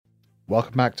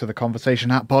Welcome back to the Conversation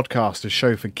Hat Podcast, a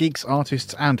show for geeks,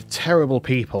 artists, and terrible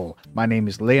people. My name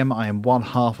is Liam. I am one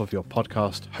half of your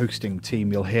podcast hosting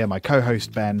team. You'll hear my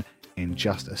co-host Ben in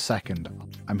just a second.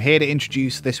 I'm here to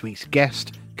introduce this week's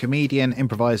guest, comedian,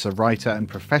 improviser, writer, and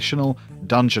professional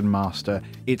dungeon master.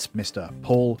 It's Mr.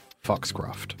 Paul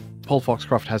Foxcroft. Paul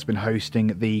Foxcroft has been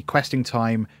hosting the Questing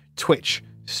Time Twitch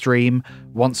stream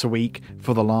once a week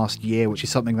for the last year, which is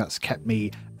something that's kept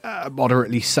me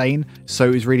moderately sane. So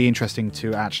it was really interesting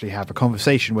to actually have a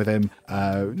conversation with him,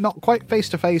 not quite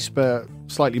face-to-face, but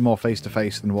slightly more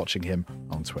face-to-face than watching him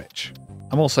on Twitch.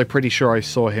 I'm also pretty sure I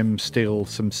saw him steal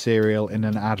some cereal in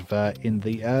an advert in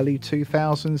the early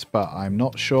 2000s, but I'm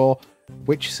not sure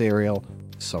which cereal,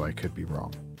 so I could be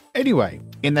wrong. Anyway,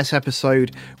 in this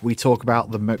episode, we talk about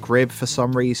the McRib for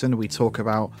some reason. We talk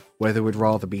about whether we'd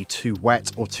rather be too wet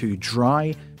or too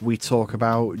dry. We talk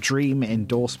about dream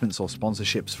endorsements or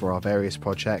sponsorships for our various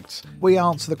projects. We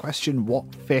answer the question,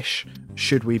 what fish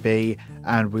should we be?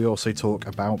 And we also talk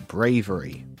about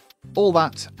bravery. All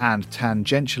that and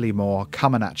tangentially more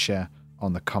coming at you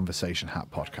on the Conversation Hat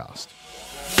Podcast.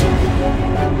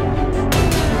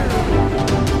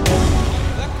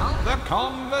 The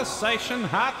Conversation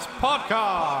Hat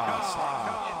Podcast.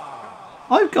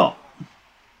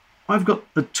 I've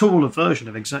got the taller version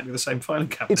of exactly the same filing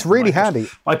cabinet. It's really handy.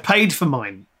 I paid for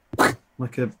mine,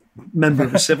 like a member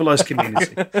of a civilized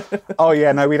community. Oh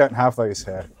yeah, no, we don't have those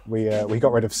here. We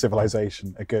got rid of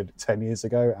civilization a good 10 years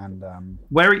ago, and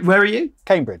Where are you?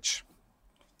 Cambridge,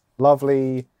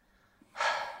 lovely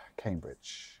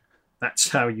Cambridge. That's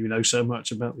how you know so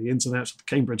much about the ins and outs of the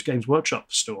Cambridge Games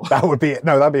Workshop store. That would be it.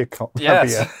 No, that'd be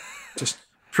Just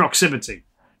proximity.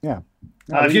 Yeah.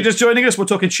 If you're just joining us, we're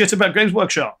talking shit about Games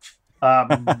Workshop. But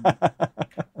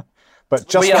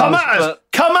just come at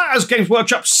us, Games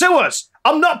Workshop. Sue us.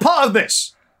 I'm not part of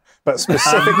this. But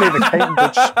specifically the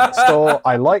Cambridge store.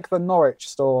 I like the Norwich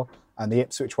store, and the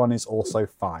Ipswich one is also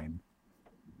fine.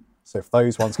 So if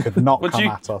those ones could not come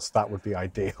at us, that would be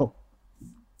ideal.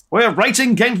 We're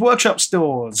rating Games Workshop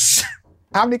stores.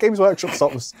 How many Games Workshop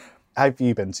stores have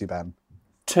you been to, Ben?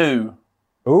 2.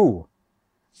 Ooh.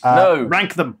 No.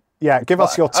 Rank them. Yeah, give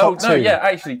us your top two. No, yeah,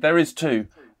 actually, there is 2.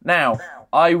 Now,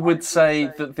 I would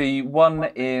say that the one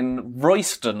in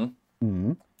Royston,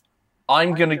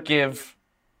 I'm going to give...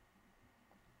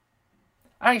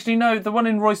 Actually, no, the one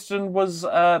in Royston was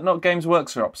not Games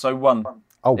Workshop, so 1.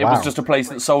 Oh, wow. It was just a place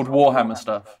that sold Warhammer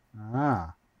stuff.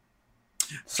 Ah.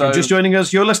 So, if you're just joining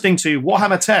us, you're listening to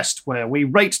Warhammer Test, where we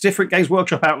rate different Games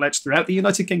Workshop outlets throughout the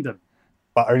United Kingdom.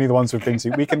 But only the ones we've been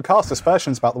to. We can cast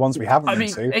aspersions about the ones we haven't been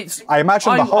to. I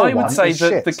imagine the whole I would one say is that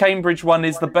shit. the Cambridge one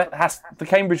is the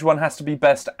Cambridge one has to be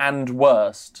best and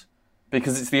worst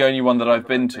because it's the only one that I've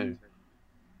been to.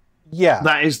 Yeah,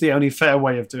 that is the only fair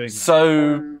way of doing it.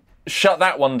 So shut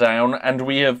that one down, and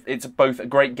it's both a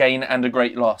great gain and a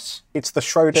great loss. It's the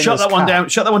Schrodinger's Shut that one cat. down.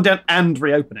 Shut that one down and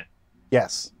reopen it.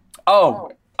 Yes.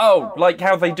 Oh, like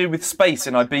how they do with space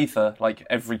in Ibiza, like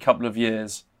every couple of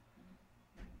years.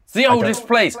 It's the oldest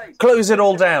place. Close it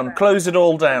all down. Close it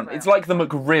all down. It's like the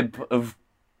McRib of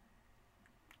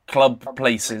club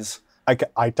places.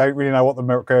 I don't really know what the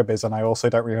McRib is, and I also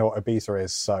don't really know what Ibiza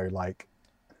is, so, like...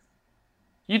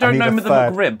 You don't know the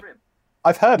McRib?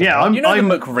 I've heard of it. You know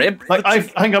the McRib?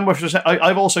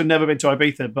 I've also never been to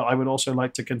Ibiza, but I would also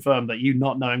like to confirm that you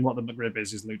not knowing what the McRib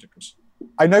is ludicrous.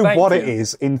 I know what it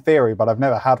is, in theory, but I've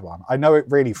never had one. I know it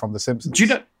really from The Simpsons. Do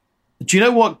you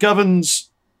know what governs...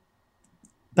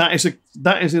 That is an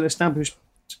established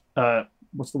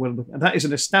what's the word? That is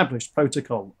an established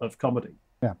protocol of comedy.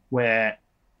 Yeah. Where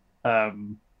that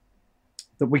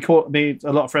we call a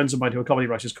lot of friends of mine who are comedy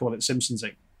writers call it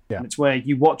Simpsonsing. Yeah. And it's where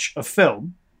you watch a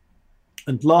film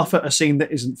and laugh at a scene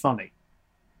that isn't funny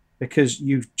because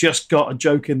you've just got a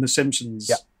joke in The Simpsons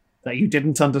that you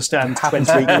didn't understand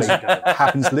 20 years ago.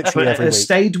 Happens literally every week.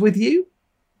 Stayed with you.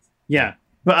 Yeah,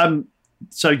 but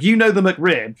so you know the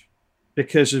McRib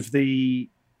because of the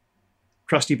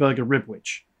Krusty Burger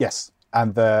Ribwich. Yes,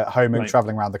 and the Homer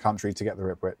travelling around the country to get the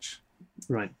Ribwich.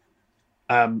 Right.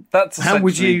 That's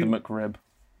essentially the McRib.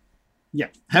 Yeah.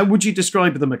 How would you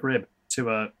describe the McRib to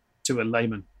a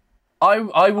layman?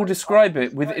 I will describe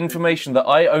it with information that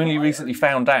I only recently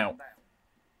found out.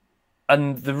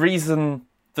 And the reason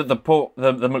that the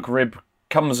McRib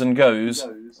comes and goes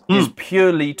is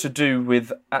purely to do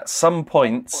with, at some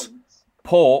points,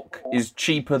 pork is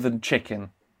cheaper than chicken.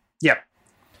 Yeah.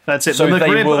 That's it. So the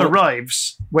McRib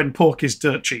arrives when pork is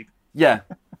dirt cheap. Yeah.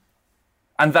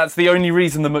 And that's the only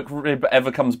reason the McRib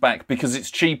ever comes back, because it's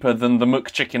cheaper than the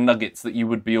McChicken nuggets that you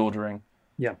would be ordering.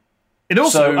 Yeah. It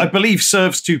also, I believe,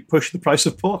 serves to push the price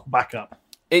of pork back up.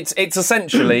 It's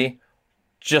essentially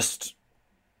just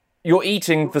you're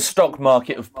eating the stock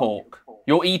market of pork.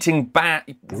 You're eating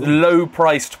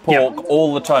low-priced pork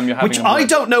all the time. You're having Which I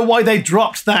don't know why they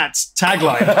dropped that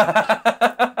tagline.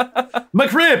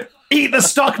 McRib, eat the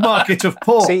stock market of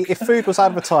pork. See, if food was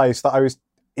advertised that I was,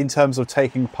 in terms of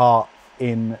taking part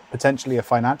in potentially a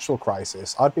financial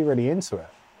crisis, I'd be really into it.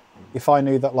 If I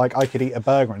knew that, like, I could eat a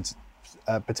burger and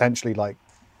potentially, like,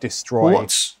 destroy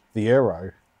the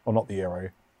euro, or not the euro,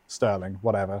 sterling,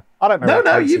 whatever. I don't know.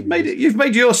 No, you've made it. You've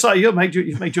made your side. You've made your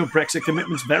Brexit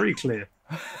commitments very clear.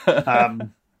 But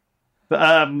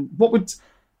what would?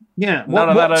 Yeah, none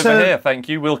of that over here. Thank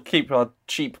you. We'll keep our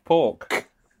cheap pork.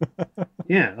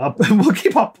 Yeah, we'll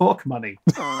keep our pork money.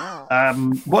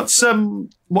 What's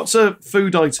a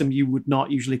food item you would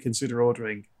not usually consider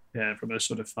ordering from a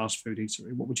sort of fast food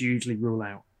eatery? What would you usually rule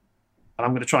out? And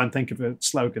I'm going to try and think of a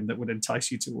slogan that would entice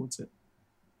you towards it.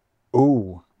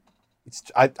 Ooh.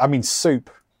 I mean, soup.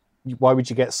 Why would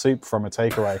you get soup from a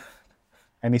takeaway?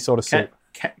 Any sort of soup.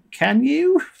 Can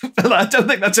you? I don't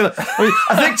think that's I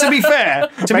think, to be fair,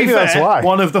 that's why.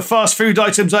 One of the fast food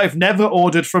items I've never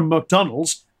ordered from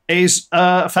McDonald's is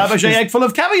a Fabergé egg full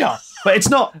of caviar. But it's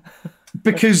not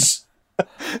because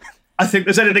I think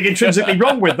there's anything intrinsically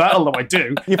wrong with that, although I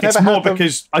do. It's more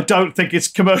because I don't think it's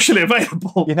commercially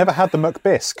available. You never had the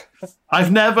McBisque?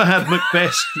 I've never had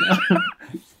McBisque.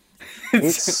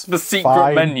 It's the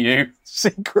secret menu.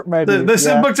 Secret menu.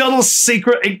 The McDonald's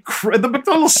secret, the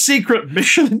McDonald's secret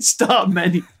Michelin star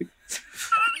menu.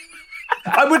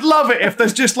 I would love it if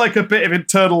there's just like a bit of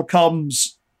internal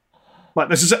comms, like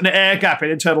there's an air gap in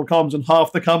internal comms, and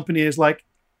half the company is like,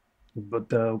 "But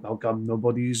how come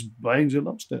nobody's buying the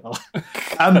lobster?"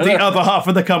 And the other half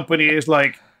of the company is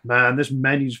like, "Man, this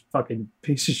menu's fucking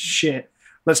piece of shit.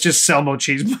 Let's just sell more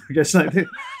cheeseburgers."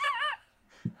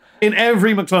 In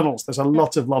every McDonald's, there's a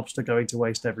lot of lobster going to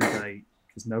waste every day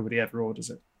because nobody ever orders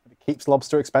it. It keeps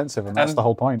lobster expensive, and that's the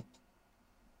whole point.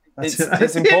 It's The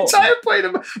important. entire point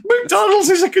of McDonald's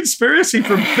is a conspiracy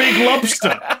from Big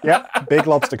Lobster. Yep, Big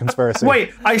Lobster conspiracy.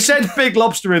 Wait, I said Big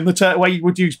Lobster in the way you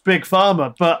would use Big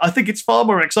Pharma, but I think it's far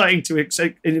more exciting to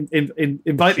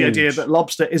invite the idea that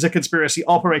lobster is a conspiracy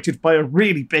operated by a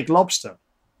really big lobster.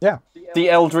 Yeah.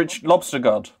 The Eldritch Lobster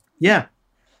God. Yeah.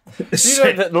 Do you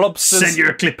know that lobsters... Send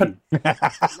your clip.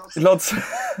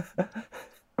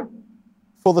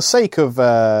 For the sake of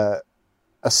a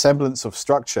semblance of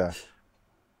structure,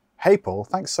 hey, Paul,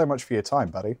 thanks so much for your time,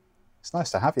 buddy. It's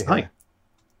nice to have you here.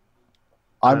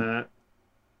 Hi.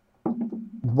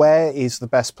 Where is the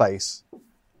best place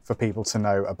for people to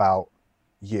know about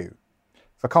you?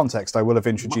 For context, I will have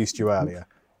introduced you earlier.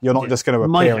 You're not just going to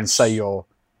appear and say your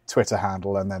Twitter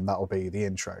handle and then that'll be the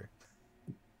intro.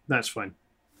 That's fine.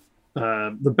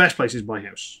 The best place is my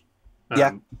house.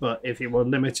 But if it were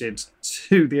limited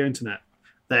to the internet,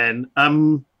 then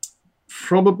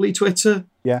probably Twitter.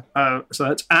 Yeah. So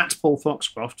that's at Paul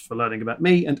Foxcroft for learning about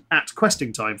me, and at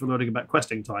Questing Time for learning about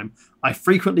Questing Time. I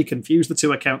frequently confuse the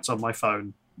two accounts on my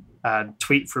phone and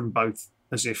tweet from both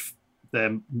as if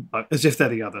they're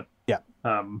the other. Yeah.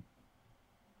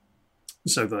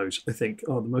 So those, I think,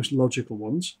 are the most logical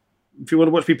ones. If you want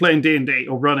to watch me playing D&D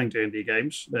or running D&D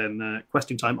games, then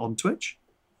Questing Time on Twitch.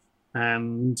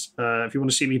 And if you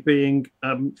want to see me being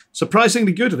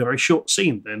surprisingly good at a very short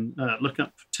scene, then look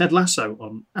up Ted Lasso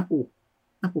on Apple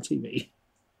TV.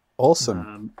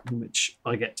 Awesome. In which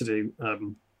I get to do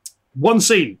one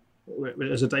scene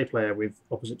as a day player with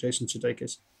opposite Jason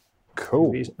Sudeikis.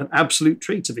 Cool. He's an absolute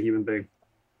treat of a human being.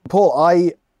 Paul,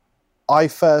 I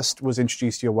first was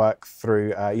introduced to your work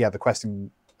through the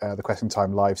Questing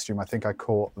Time live stream. I think I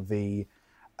caught the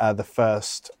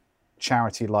first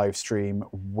charity live stream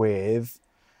with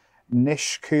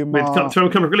Nish Kumar. With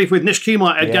Comic Relief with Nish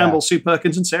Kumar, Ed Gamble, Sue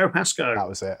Perkins, and Sarah Pascoe. That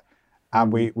was it.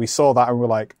 And we saw that and we were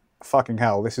like, fucking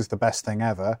hell, this is the best thing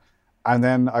ever. And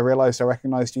then I realised I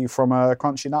recognised you from a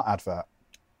Crunchy Nut advert,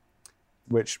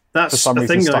 which That's for some the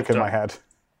reason thing stuck in my head.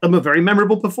 I'm a very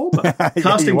memorable performer.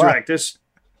 Casting directors.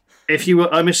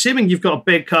 I'm assuming you've got a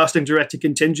big casting director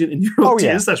contingent in your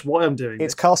tiers. That's why I'm doing it.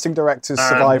 It's casting directors,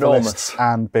 survivalists,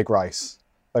 and Big Rice.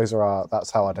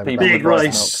 That's how I identify. Big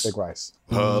Rice. Big Rice.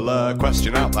 Pull a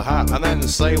question out the hat and then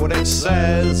say what it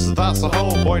says. That's the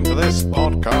whole point of this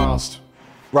podcast.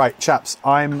 Right, chaps,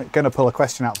 I'm going to pull a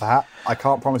question out the hat. I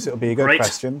can't promise it'll be a good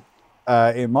question.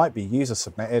 It might be user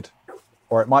submitted,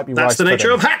 or it might be That's the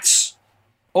nature of hats.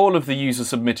 All of the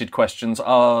user-submitted questions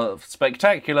are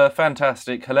spectacular,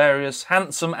 fantastic, hilarious,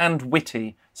 handsome, and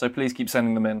witty. So please keep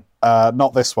sending them in.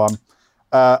 Not this one.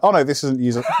 No, this isn't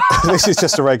user. This is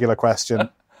just a regular question,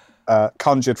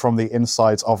 conjured from the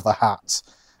insides of the hat.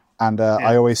 And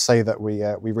I always say that we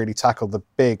really tackle the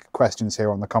big questions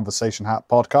here on the Conversation Hat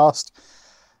podcast.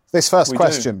 This first We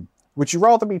question, would you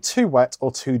rather be too wet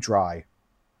or too dry?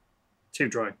 Too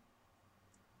dry.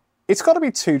 It's got to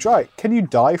be too dry. Can you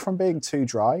die from being too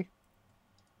dry?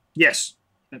 Yes.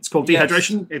 It's called Yes.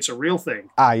 dehydration. It's a real thing.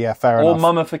 Ah, yeah, fair Or enough.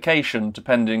 mummification,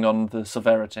 depending on the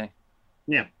severity.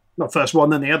 Yeah. Not first one,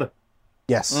 then the other.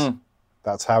 Yes,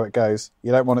 that's how it goes.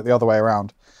 You don't want it the other way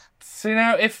around. See,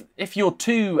 now, if you're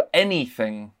too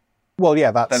anything, Well,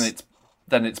 yeah, that's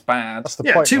then it's bad. that's the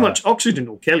Yeah, point. too right? much oxygen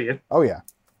will kill you. Oh yeah,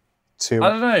 too. I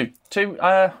don't know. Too.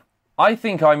 I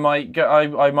think I might go.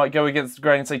 I might go against the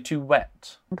grain and say too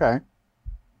wet. Okay.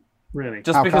 Really.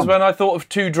 Just How because come? when I thought of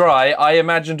too dry, I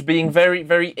imagined being very,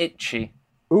 very itchy.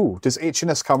 Ooh, does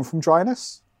itchiness come from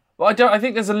dryness? Well, I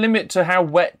think there's a limit to how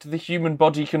wet the human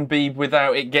body can be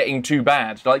without it getting too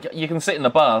bad. Like, you can sit in the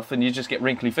bath and you just get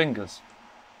wrinkly fingers.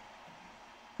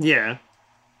 Yeah.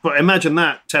 But imagine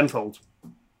that tenfold.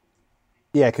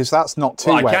 Yeah, because that's not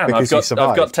too Well, wet I can. because you survived.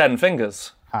 I've got 10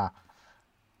 fingers.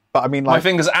 But I mean, My like,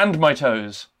 fingers and my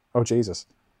toes. oh Jesus!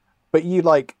 But you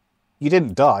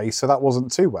didn't die, so that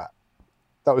wasn't too wet.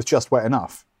 That was just wet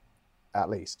enough, at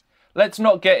least. Let's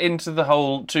not get into the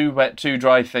whole too wet, too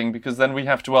dry thing, because then we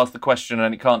have to ask the question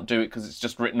and it can't do it because it's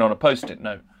just written on a post-it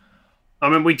note. I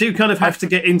mean, we do kind of have to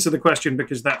get into the question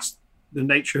because that's the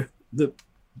nature of the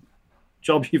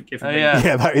job you've given Oh, me. yeah.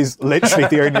 Yeah, that is literally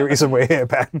the only reason we're here,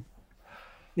 Ben.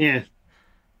 Yeah.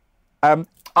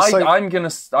 So- I'm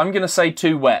gonna say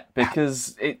too wet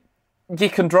because you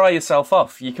can dry yourself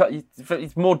off.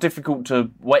 It's more difficult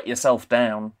to wet yourself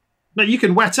down. No, you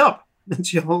can wet up.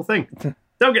 That's your whole thing.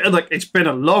 Don't get like it's been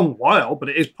a long while, but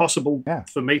it is possible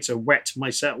for me to wet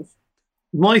myself.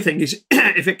 My thing is,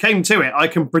 if it came to it, I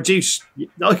can produce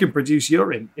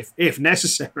urine if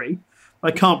necessary.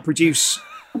 I can't produce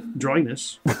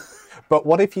dryness. But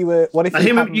what if you were? What if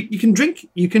you? hadn't- You can drink.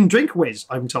 You can drink whiz.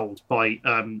 I'm told by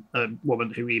a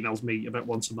woman who emails me about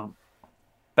once a month.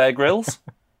 Bear Grylls?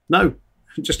 No,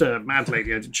 just a mad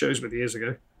lady I did shows with years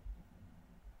ago.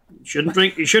 You shouldn't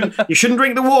drink. You shouldn't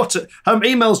drink the water.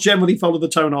 Emails generally follow the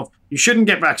tone of you shouldn't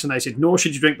get vaccinated, nor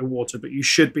should you drink the water, but you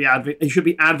should be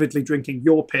avidly drinking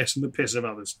your piss and the piss of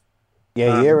others.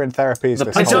 Yeah, urine therapy is the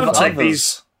this piss whole don't thing. take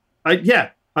these. I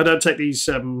don't take these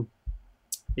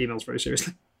emails very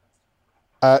seriously.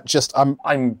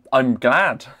 I'm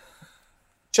glad.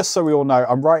 Just so we all know,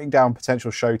 I'm writing down potential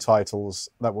show titles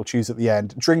that we'll choose at the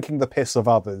end. Drinking the piss of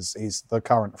others is the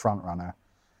current frontrunner.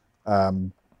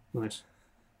 Nice.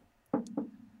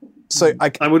 So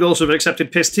I would also have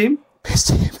accepted piss team. piss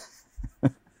team.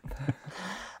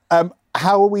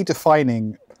 How are we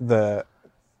defining the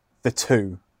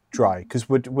too dry? Because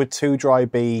would too dry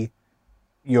be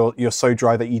you're so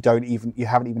dry that you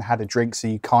haven't even had a drink, so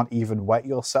you can't even wet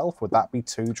yourself? Would that be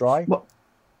too dry?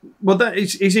 Well, that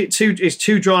is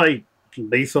too dry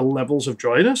lethal levels of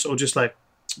dryness, or just like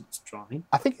it's dry?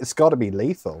 I think it's got to be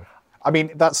lethal. I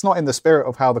mean, that's not in the spirit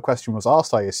of how the question was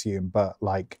asked, I assume, but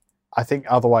like, I think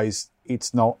otherwise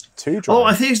it's not too dry. Oh,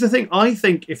 I think it's the thing. I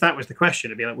think if that was the question,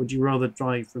 it'd be like, would you rather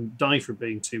die from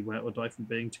being too wet or die from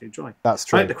being too dry? That's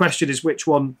true. I think the question is which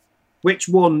one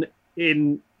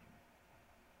in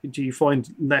do you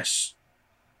find less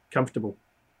comfortable?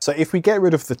 So if we get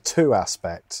rid of the too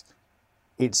aspect,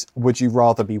 it's would you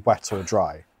rather be wet or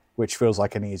dry, which feels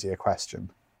like an easier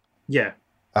question. Yeah.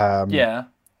 Yeah,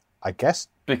 I guess.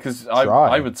 because Dry.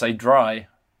 I would say dry.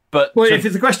 But Well, if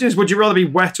the question is, would you rather be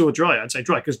wet or dry? I'd say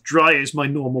dry, because dry is my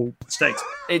normal state.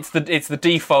 it's the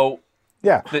default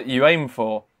Yeah. that you aim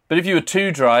for. But if you were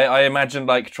too dry, I imagine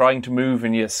like trying to move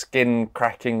and your skin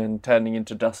cracking and turning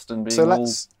into dust and being So all...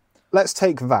 let's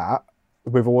take that.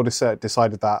 We've already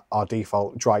decided that our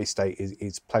default dry state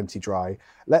is plenty dry.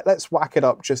 Let's whack it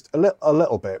up just a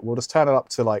little bit. We'll just turn it up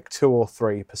to like 2 or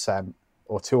 3%,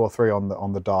 or 2 or 3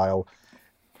 on the dial.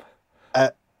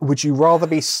 Would you rather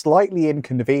be slightly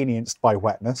inconvenienced by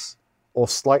wetness or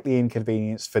slightly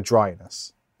inconvenienced for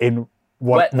dryness in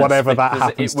wetness, whatever that because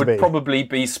happens it to be? would probably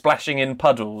be splashing in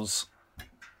puddles.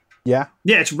 Yeah,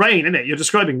 Yeah, it's rain, isn't it? You're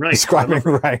describing rain. describing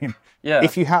rain. Yeah.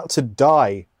 If you had to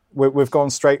die, we've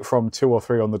gone straight from 2 or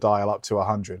 3 on the dial up to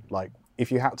 100. Like,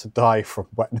 if you had to die from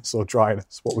wetness or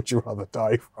dryness, what would you rather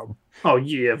die from? Oh,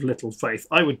 ye of little faith.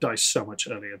 I would die so much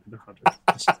earlier than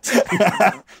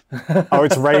 100. Oh,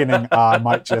 it's raining. I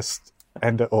might just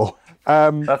end it all.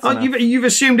 That's Oh, enough. you've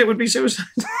assumed it would be suicide.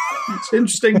 It's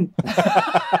interesting.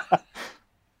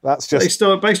 That's just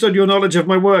Based on your knowledge of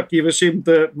my work, you've assumed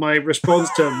that my response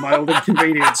to mild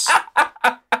inconvenience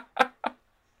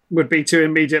would be to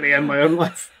immediately end my own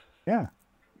life. yeah.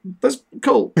 That's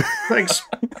cool. Thanks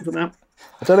for that.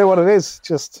 I don't know what it is.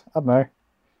 Just I don't know.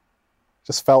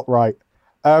 Just felt right.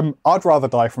 I'd rather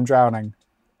die from drowning.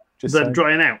 Just Than saying.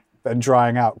 drying out. than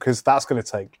drying out, because that's going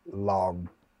to take long.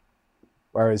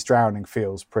 Whereas drowning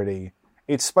feels pretty...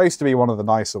 It's supposed to be one of the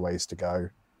nicer ways to go.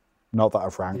 Not that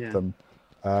I've ranked them.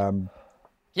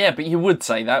 Yeah, but you would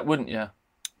say that, wouldn't you?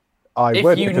 I If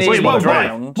would. you because nearly it's not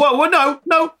drowned-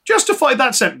 No. Justify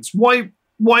that sentence. Why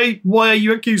are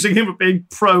you accusing him of being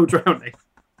pro-drowning?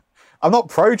 I'm not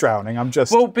pro-drowning, I'm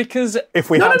just... Well, because if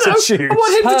we had to choose...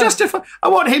 I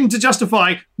want him to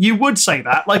justify. You would say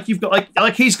that, like you've got,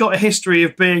 like he's got a history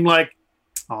of being like,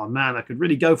 oh man, I could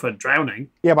really go for drowning.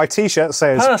 Yeah, my T-shirt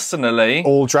says... personally,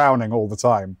 all drowning all the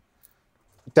time.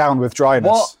 Down with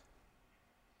dryness. what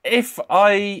if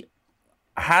I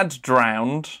had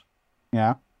drowned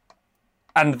Yeah.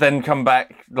 and then come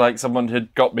back like someone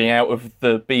had got me out of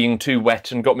the being too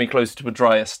wet and got me close to a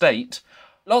drier state?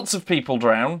 Lots of people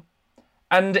drown.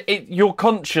 And you're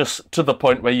conscious to the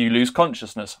point where you lose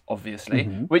consciousness, obviously,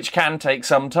 which can take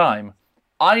some time.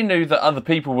 I knew that other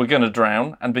people were going to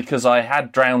drown, and because I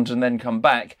had drowned and then come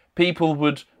back, people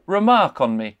would remark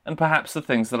on me and perhaps the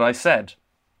things that I said.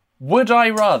 Would I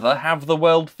rather have the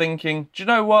world thinking, do you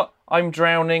know what, I'm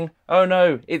drowning, oh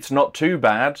no, it's not too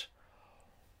bad?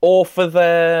 Or for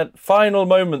their final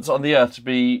moments on the earth to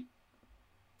be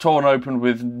torn open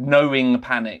with knowing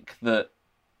panic that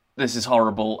this is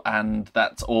horrible and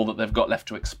that's all that they've got left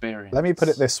to experience? Let me put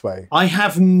it this way. I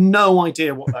have no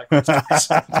idea what that question is.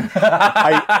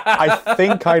 I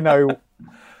think I know.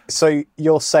 So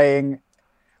you're saying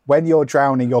when you're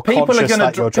drowning, you're conscious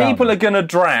that you're drowning. People are going to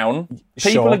drown.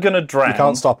 People Sure. are going to drown. You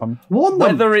can't stop them. Warn them.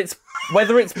 Whether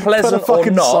it's pleasant or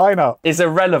fucking sign not up. is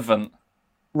irrelevant.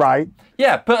 Right.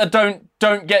 Yeah, put a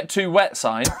don't get too wet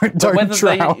sign. But Don't whether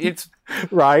drown.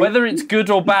 Right. whether it's good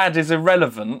or bad is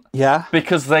irrelevant. Yeah.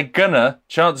 Because they're gonna,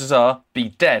 chances are, be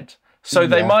dead. So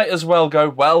they Yeah. might as well go,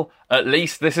 well, at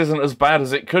least this isn't as bad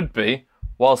as it could be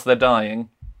whilst they're dying.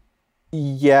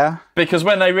 Yeah. Because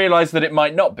when they realise that it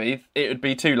might not be, it would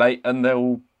be too late and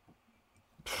they'll...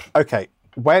 Okay.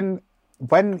 When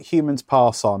humans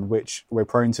pass on, which we're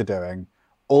prone to doing,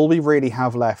 all we really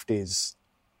have left is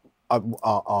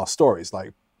our stories,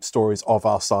 like stories of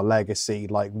us, our legacy.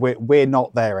 Like we're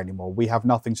not there anymore. We have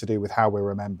nothing to do with how we're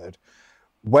remembered.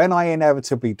 When I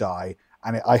inevitably die,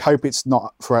 and I hope it's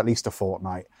not for at least a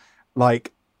fortnight,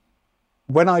 like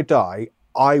when I die,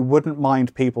 I wouldn't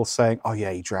mind people saying, "Oh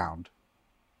yeah, he drowned,"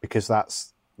 because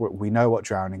we know what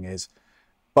drowning is.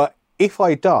 But if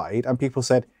I died and people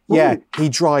said, "Yeah, he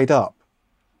dried up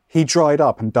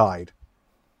and died,"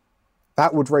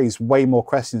 that would raise way more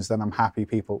questions than I'm happy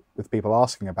with people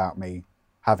asking about me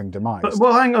having demise. But,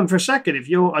 well, hang on for a second. If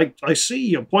I see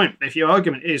your point. If your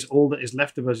argument is all that is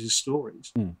left of us is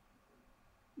stories,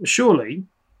 surely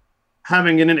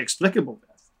having an inexplicable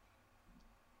death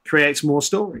creates more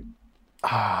story.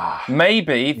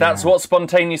 Maybe that's what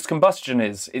spontaneous combustion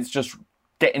is. It's just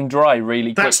getting dry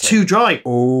really quickly. That's too dry.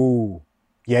 Oh,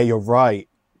 yeah, you're right.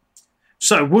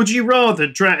 So, would you rather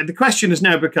drown? The question has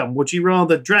now become: would you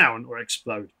rather drown or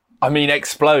explode? I mean,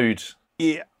 explode.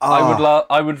 Yeah,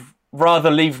 I would rather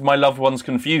leave my loved ones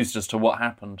confused as to what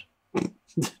happened.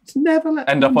 Never let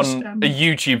End them up on understand. a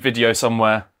YouTube video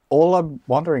somewhere. All I'm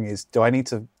wondering is, do I need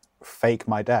to fake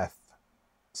my death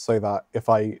so that if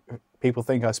people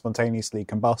think I spontaneously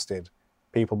combusted,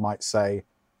 people might say,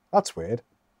 "That's weird."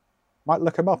 Might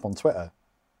look him up on Twitter.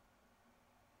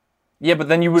 Yeah, but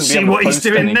then you wouldn't See be able what to he's post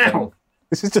doing anything. now.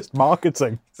 This is just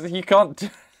marketing. So you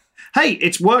can't... Hey,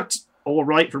 it's worked all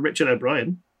right for Richard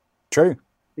O'Brien. True.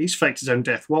 He's faked his own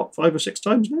death, 5 or 6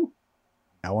 times now?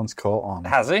 No one's caught on.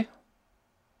 Has he?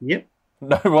 Yep.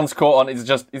 No one's caught on.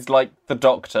 It's like the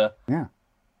Doctor. Yeah.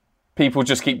 People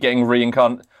just keep getting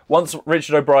reincarnated. Once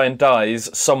Richard O'Brien dies,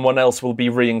 someone else will be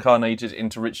reincarnated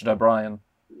into Richard O'Brien.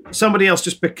 Somebody else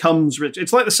just becomes rich.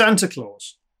 It's like the Santa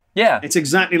Claus. Yeah. It's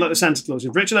exactly like the Santa Claus.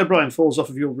 If Richard O'Brien falls off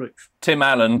of your roof, Tim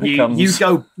Allen becomes...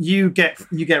 you get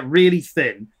really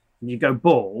thin, and you go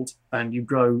bald, and you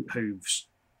grow hooves,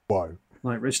 Whoa.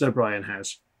 like Richard O'Brien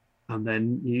has, and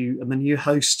then you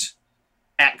host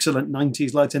excellent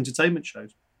 90s light entertainment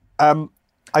shows.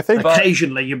 I think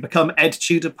Occasionally, you become Ed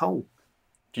Tudor Pole.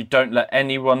 You don't let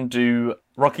anyone do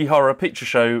Rocky Horror Picture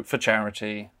Show for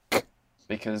charity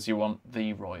because you want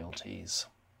the royalties.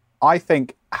 I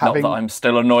think Not that I'm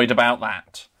still annoyed about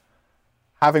that.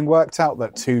 having worked out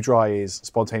that too dry is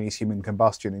spontaneous human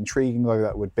combustion, intriguing though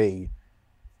that would be,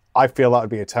 I feel that would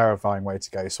be a terrifying way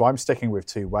to go. So I'm sticking with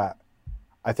too wet.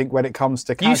 I think when it comes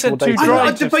to casual said too dating,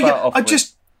 dry. to start off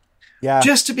with.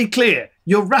 Just to be clear,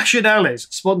 your rationale is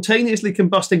spontaneously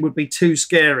combusting would be too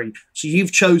scary. So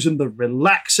you've chosen the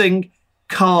relaxing,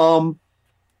 calm,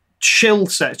 chill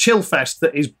fest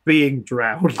that is being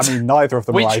drowned. I mean, neither of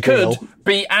them are Which ideal. could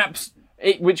be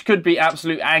which could be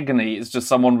absolute agony. It's just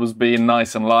someone was being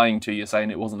nice and lying to you,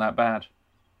 saying it wasn't that bad.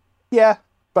 Yeah,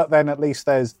 but then at least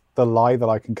there's the lie that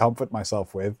I can comfort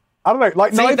myself with. I don't know,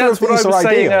 like, See, neither that's of what these I was are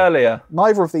saying ideal. earlier.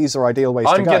 Neither of these are ideal ways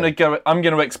I'm to go. I'm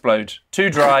gonna explode. Too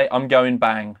dry. I'm going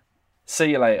bang.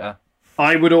 See you later.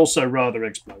 I would also rather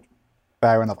explode.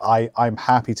 Fair enough. I'm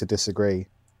happy to disagree.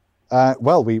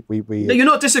 Well, we No, you're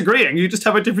not disagreeing. You just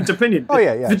have a different opinion. Oh,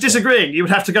 yeah, If you're sure. disagreeing, you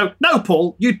would have to go, no,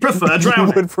 Paul, you'd prefer you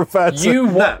drowning. would prefer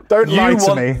to. Don't You lie to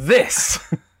want me. this.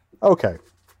 Okay.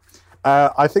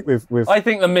 I think we've. I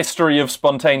think the mystery of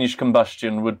spontaneous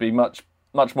combustion would be much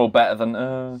more better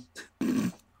than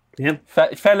Yeah.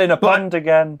 fell in a pond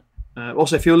again.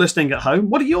 Also, if you're listening at home,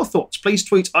 what are your thoughts? Please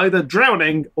tweet either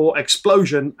drowning or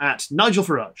explosion at Nigel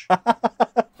Farage.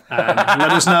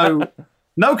 Let us know.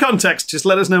 No context, just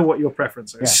let us know what your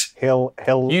preference is. Yeah,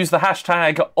 he'll. Use the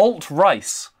hashtag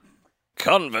 #AltRice.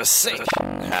 Conversation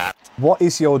hat. What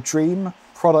is your dream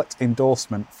product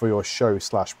endorsement for your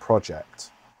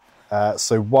show/project?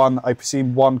 So I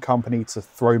presume one company to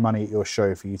throw money at your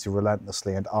show for you to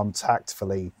relentlessly and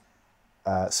untactfully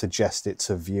suggest it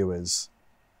to viewers.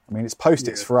 I mean, it's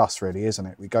Post-its for us, really, isn't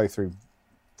it? We go through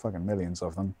fucking millions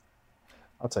of them.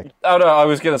 I'll take it. Oh no, I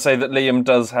was going to say that Liam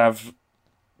does have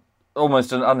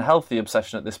almost an unhealthy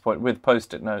obsession at this point with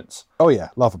Post-it notes. Oh yeah,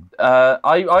 love them.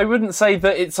 I wouldn't say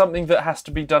that it's something that has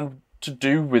to be done to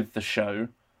do with the show.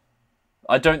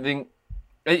 I don't think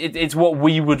it's what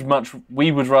we would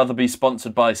rather be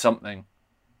sponsored by something.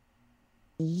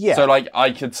 Yeah. So like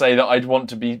I could say that I'd want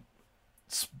to be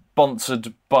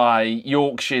sponsored by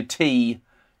Yorkshire Tea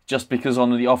just because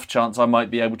on the off chance I might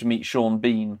be able to meet Sean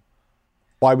Bean.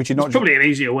 Why would you not? It's probably an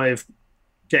easier way of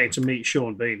getting to meet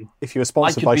Sean Bean. If you were I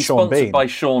sponsored could by be Sean sponsored Bean. by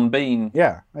Sean Bean.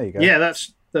 Yeah, there you go. Yeah,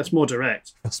 that's more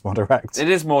direct. That's more direct. It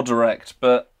is more direct,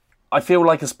 but I feel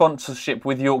like a sponsorship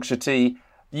with Yorkshire Tea,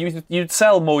 you'd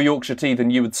sell more Yorkshire Tea than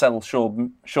you would sell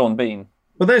Sean Bean.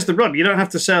 Well, there's the run. You don't have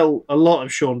to sell a lot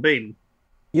of Sean Bean.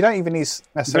 You don't even need You've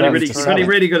necessarily only to really, sell it.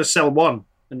 really got to sell one,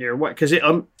 and you're away. Because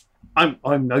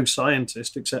I'm no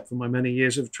scientist except for my many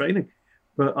years of training,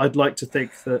 but I'd like to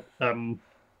think that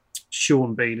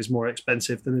Sean Bean is more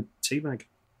expensive than a tea bag.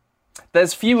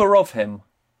 There's fewer of him.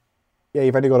 Yeah,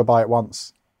 you've only got to buy it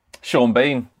once. Sean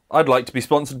Bean. I'd like to be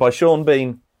sponsored by Sean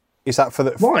Bean. Is that for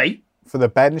the Why? for the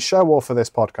Ben show or for this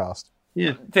podcast?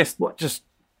 Yeah. This just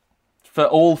for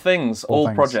all things, all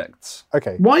things. projects.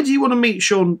 Okay. Why do you want to meet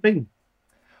Sean Bean?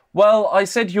 Well, I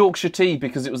said Yorkshire Tea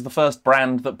because it was the first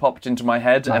brand that popped into my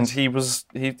head, and he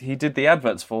did the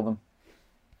adverts for them.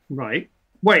 Right.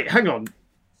 Wait, hang on.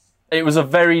 It was a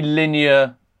very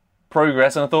linear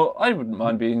progress, and I thought I wouldn't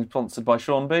mind being sponsored by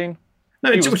Sean Bean.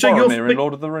 No, He it's was so Boromir in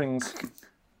Lord of the Rings.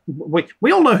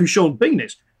 we all know who Sean Bean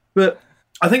is, but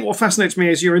I think what fascinates me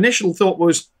is your initial thought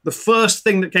was the first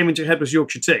thing that came into your head was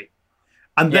Yorkshire Tea.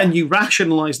 And then you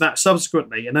rationalise that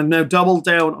subsequently, and then now double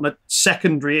down on a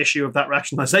secondary issue of that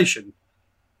rationalisation.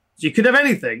 You could have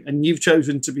anything, and you've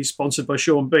chosen to be sponsored by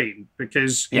Sean Bean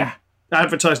because you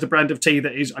advertised a brand of tea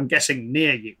that is, I'm guessing,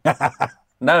 near you.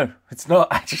 No, it's not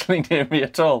actually near me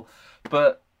at all.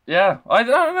 But yeah, I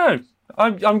don't know.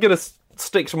 I'm going to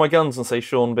stick to my guns and say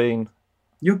Sean Bean.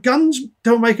 Your guns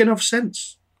don't make enough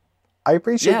sense. I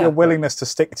appreciate Yeah, your willingness to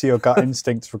stick to your gut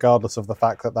instincts regardless of the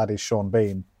fact that that is Sean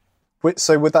Bean.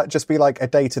 So would that just be like a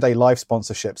day-to-day life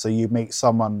sponsorship? So you meet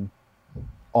someone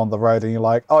on the road and you're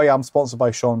like, oh yeah, I'm sponsored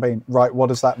by Sean Bean. Right, what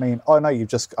does that mean? Oh no,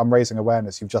 I'm raising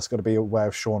awareness. You've just got to be aware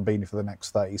of Sean Bean for the next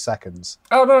 30 seconds.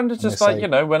 Oh no, it's just they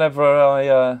like, say- whenever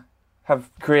I have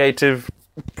creative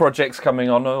projects coming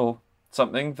on or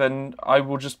something, then I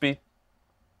will just be...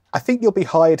 I think you'll be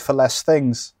hired for less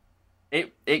things.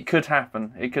 It could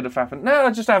happen. It could have happened. No,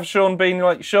 I just have Sean Bean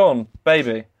like, Sean,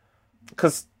 baby.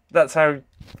 Because that's how...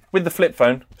 With the flip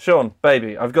phone, Sean,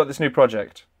 baby, I've got this new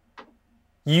project.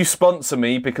 You sponsor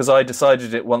me because I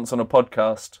decided it once on a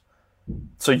podcast.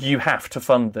 So you have to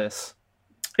fund this.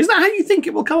 Is that how you think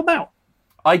it will come about?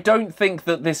 I don't think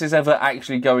that this is ever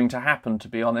actually going to happen, to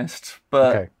be honest.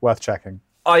 But Okay, worth checking.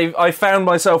 I found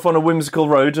myself on a whimsical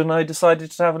road and I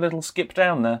decided to have a little skip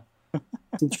down there.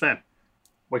 It's fair.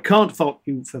 We can't fault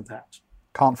you for that.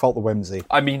 Can't fault the whimsy.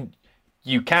 I mean,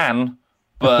 you can,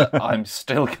 but I'm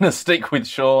still going to stick with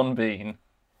Sean Bean.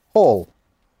 Paul.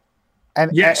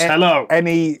 And Yes, hello.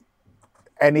 Any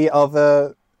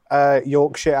other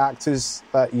Yorkshire actors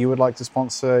that you would like to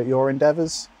sponsor your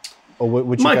endeavours? Or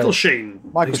would you Michael go... Sheen.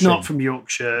 Michael He's Sheen. not from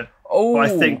Yorkshire. Oh, But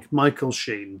I think Michael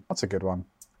Sheen. That's a good one.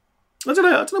 I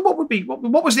don't know what would be.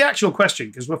 What was the actual question?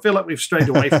 Because I feel like we've strayed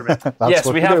away from it. That's yes,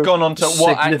 what we we have do. gone on to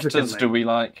what actors Significantly. do we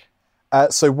like?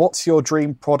 So what's your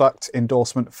dream product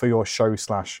endorsement for your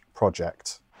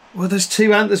show/project? Well, there's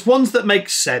two, and there's ones that make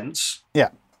sense, Yeah.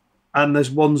 and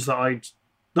there's ones that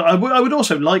I would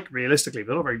also like realistically,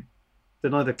 but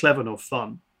they're neither clever nor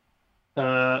fun.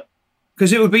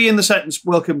 Because it would be in the sentence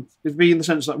welcome. It'd be in the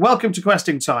sentence like welcome to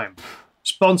Questing Time,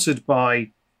 sponsored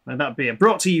by, and that'd be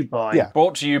brought to you by. Yeah.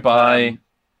 Brought to you by.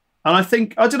 And I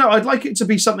think I don't know. I'd like it to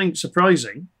be something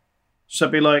surprising. So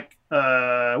it'd be like,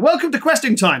 welcome to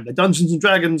Questing Time, the Dungeons and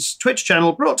Dragons Twitch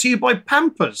channel, brought to you by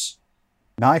Pampers.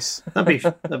 Nice. That'd be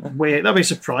weird. That'd be a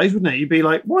surprise, wouldn't it? You'd be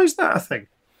like, why is that a thing?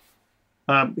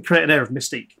 Create an air of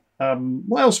mystique.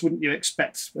 What else wouldn't you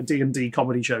expect a D&D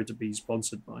comedy show to be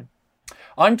sponsored by?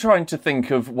 I'm trying to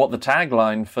think of what the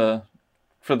tagline for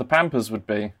the Pampers would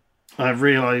be. I've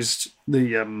realised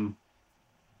the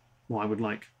what I would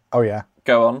like Oh, yeah.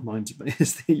 Go on. mine to be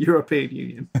is the European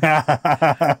Union.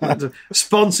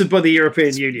 Sponsored by the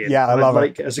European Union. Yeah, I And love I'd it.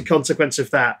 like, as a consequence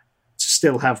of that, to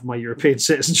still have my European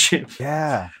citizenship.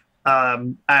 Yeah.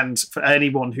 And for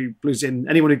anyone who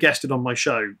guested on my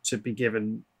show to be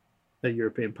given a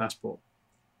European passport.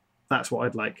 That's what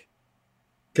I'd like.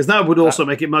 Because that would also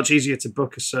make it much easier to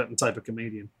book a certain type of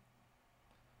comedian.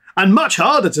 And much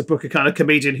harder to book a kind of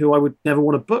comedian who I would never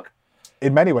want to book.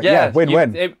 In many ways. Yeah,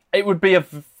 win-win. It would be a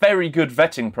very good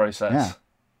vetting process.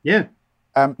 Yeah.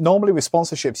 Yeah. Normally with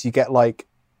sponsorships, you get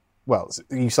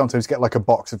you sometimes get like a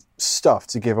box of stuff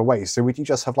to give away. So would you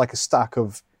just have like a stack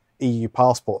of EU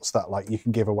passports that like you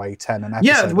can give away 10 an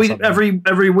episode? Yeah,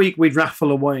 every week we'd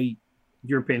raffle away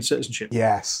European citizenship.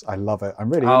 Yes, I love it. I'm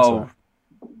really into it.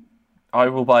 I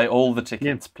will buy all the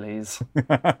tickets, please.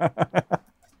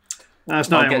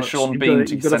 That's I'll not get Sean Bean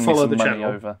to send me some money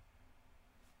over.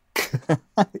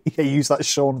 Yeah, use that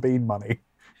Sean Bean money.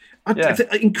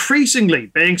 Increasingly,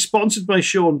 being sponsored by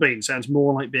Sean Bean sounds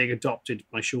more like being adopted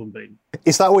by Sean Bean.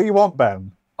 Is that what you want,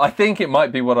 Ben? I think it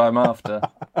might be what I'm after.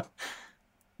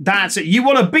 That's it. You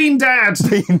want a bean dad?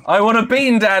 I want a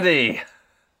bean daddy.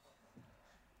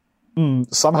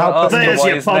 Somehow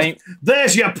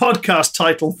There's your podcast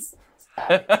title.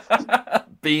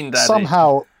 Bean daddy.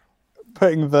 Somehow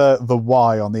putting the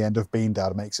Y on the end of Bean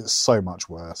Dad makes it so much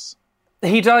worse.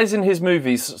 He dies in his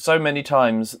movies so many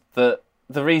times that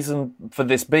the reason for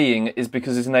this being is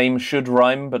because his name should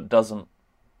rhyme but doesn't.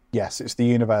 Yes, it's the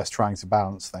universe trying to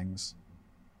balance things.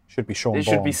 Should be Sean Bourne. It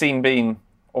should be Sean Bean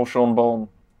or Sean Bourne.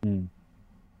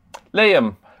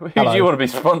 Liam, who do you want to be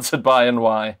sponsored by and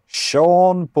why?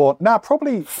 Sean Bourne. Nah,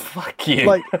 probably. Fuck you.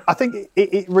 Like, I think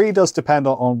it really does depend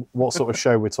on what sort of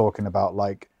show we're talking about.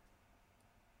 Like,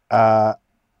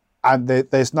 and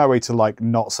there's no way to like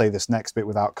not say this next bit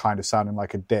without kind of sounding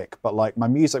like a dick. But like, my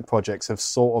music projects have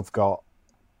sort of got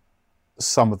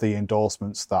some of the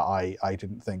endorsements that I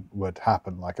didn't think would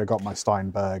happen. Like, I got my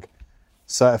Steinberg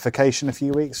certification a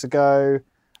few weeks ago.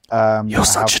 You're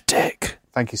such a dick.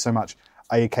 Thank you so much.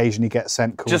 I occasionally get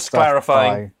sent cool Just stuff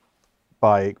clarifying.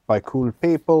 by cool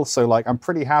people. So like, I'm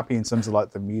pretty happy in terms of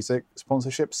like the music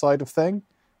sponsorship side of thing.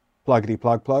 Pluggity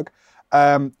plug.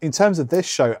 In terms of this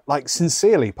show, like,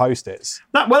 sincerely, Post-its.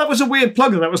 That was a weird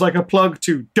plug. That was like a plug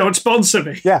to don't sponsor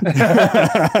me. Yeah.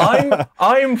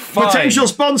 I'm fine. Potential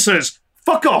sponsors,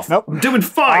 fuck off. Nope. I'm doing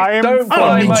fine. Don't I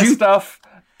buy don't my need you. stuff.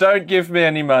 Don't give me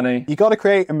any money. You got to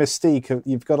create a mystique.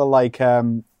 You've got to like,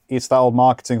 it's that old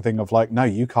marketing thing of like, no,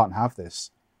 you can't have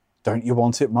this. Don't you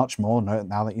want it much more? No,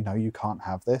 now that you know you can't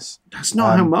have this. That's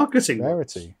not how marketing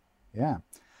works. Rarity. Yeah.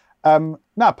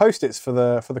 Now, Post-its for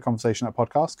the Conversation At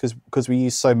podcast, because we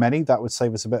use so many, that would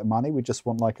save us a bit of money. We just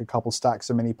want like a couple stacks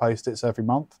of mini Post-its every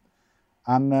month,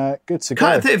 and good to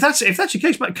go. If that's your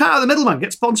case, but cut out the middleman.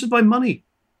 Get sponsored by money.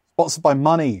 Sponsored by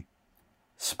money.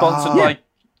 Sponsored by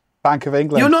Bank of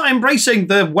England. You're not embracing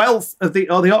the wealth of the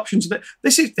options.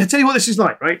 This is. I tell you what this is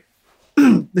like, right?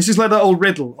 This is like that old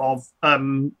riddle of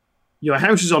your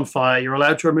house is on fire. You're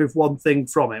allowed to remove one thing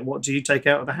from it. What do you take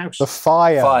out of the house? The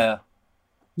fire. fire.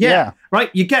 Yeah,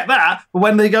 right. You get that, but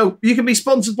when they go, you can be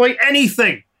sponsored by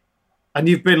anything, and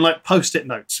you've been like Post-it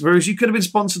notes, whereas you could have been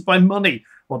sponsored by money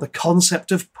or the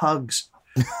concept of pugs.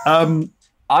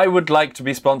 I would like to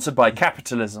be sponsored by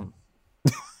capitalism.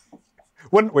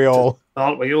 Wouldn't we all?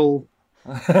 Aren't we all?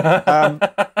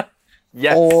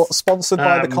 Yes. Or sponsored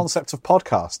by the concept of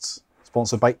podcasts.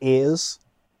 Sponsored by ears.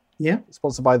 Yeah.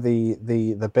 Sponsored by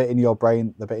the bit in your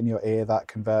brain, the bit in your ear that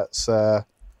converts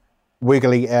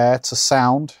wiggly air to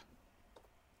sound.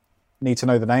 Need to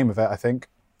know the name of it, I think,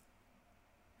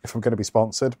 if I'm going to be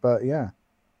sponsored. But yeah,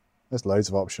 there's loads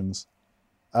of options.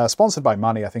 Sponsored by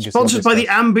money, I think. Sponsored by the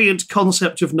ambient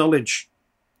concept of knowledge.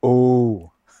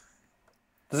 Ooh.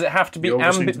 Does it have to be You're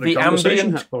listening to the Conversation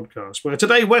ambient? Hat podcast, where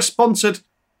today we're sponsored.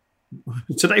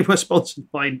 Today we're sponsored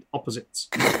by opposites.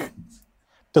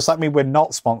 Does that mean we're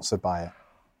not sponsored by it?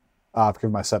 I've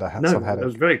given my set a No, some it headache.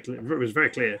 was very clear. It was very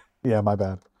clear. Yeah, my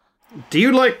bad. Do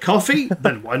you like coffee?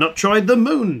 Then why not try the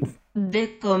moon? The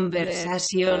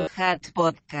Conversation Hat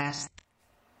Podcast.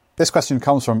 This question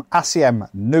comes from Asiem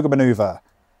Nugabanuva.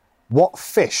 What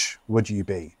fish would you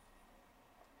be?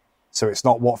 So it's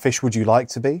not what fish would you like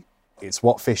to be? It's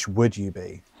what fish would you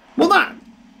be? Well,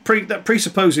 that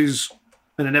presupposes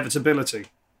an inevitability.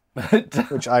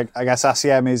 Which I guess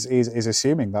Asiem is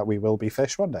assuming that we will be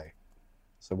fish one day.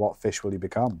 So what fish will you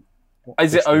become?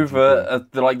 Is it over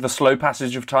the slow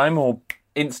passage of time or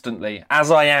instantly?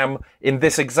 As I am in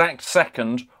this exact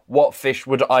second, what fish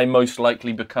would I most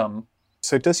likely become?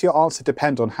 So does your answer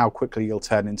depend on how quickly you'll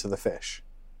turn into the fish?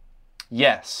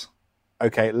 Yes.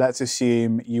 Okay, let's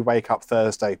assume you wake up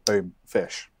Thursday, boom,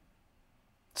 fish.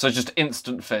 So just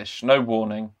instant fish, no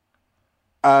warning.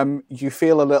 You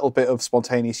feel a little bit of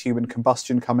spontaneous human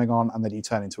combustion coming on, and then you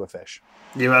turn into a fish.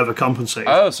 You overcompensate.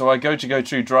 Oh, so I go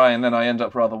too dry and then I end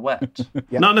up rather wet.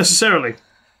 Yep. Not necessarily.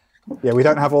 Yeah, we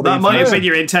don't have all the That might have been information.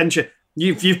 your intention.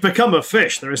 You've become a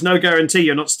fish. There is no guarantee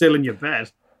you're not still in your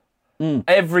bed.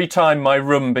 Every time my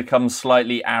room becomes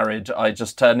slightly arid, I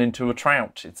just turn into a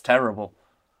trout. It's terrible.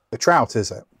 The trout,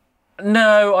 is it?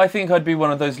 No, I think I'd be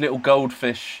one of those little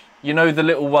goldfish. You know, the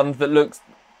little ones that looks...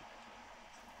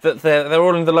 that they're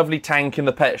all in the lovely tank in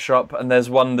the pet shop, and there's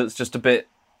one that's just a bit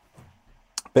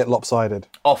Bit lopsided.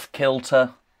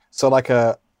 off-kilter. So like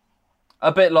a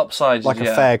bit lopsided, a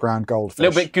fairground goldfish. A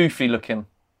little bit goofy looking.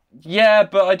 Yeah,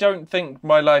 but I don't think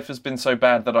my life has been so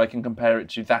bad that I can compare it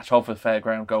to that of a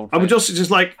fairground goldfish. I would also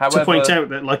just like to However- point out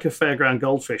that like a fairground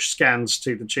goldfish scans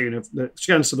to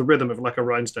the rhythm of like a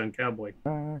rhinestone cowboy.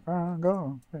 Fairground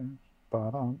goldfish.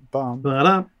 Ba-dum-bum.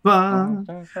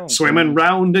 Ba-da-ba. Swimming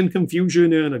round in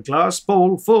confusion in a glass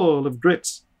bowl full of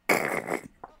grits.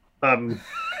 I'm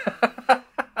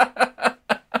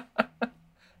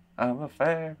a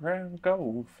fairground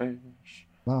goldfish.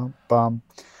 Bum, bum.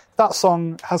 That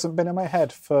song hasn't been in my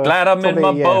head for Glad I'm in probably my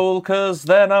a year. bowl, 'cause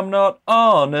then I'm not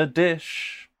on a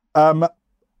dish.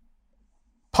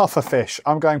 Pufferfish.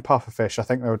 I'm going pufferfish. I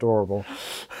think they're adorable.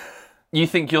 You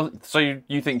think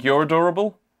you're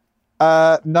adorable?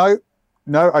 No,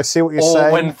 I see what you're Or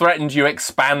saying. when threatened, you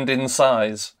expand in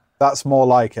size? That's more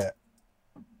like it.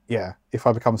 Yeah, if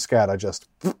I become scared, I just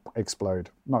explode.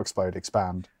 Not explode,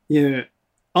 expand. Yeah.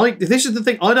 This is the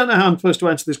thing. I don't know how I'm supposed to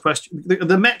answer this question.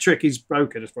 The metric is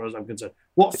broken as far as I'm concerned.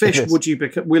 What fish is. will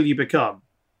you become?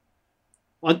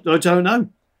 I don't know.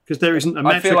 Because there isn't a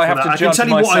metric I feel I for have that. to I can judge tell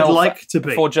you what I'd myself like to be.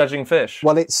 before judging fish.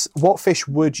 Well, it's what fish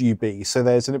would you be? So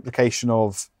there's an implication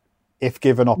of if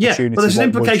given Yeah, opportunity. but there's an what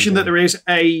would you implication that be? there is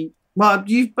a... Well,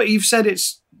 you've said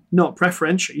it's not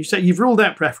preferential. You've ruled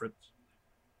out preference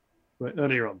right,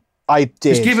 earlier on. I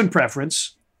did. It's given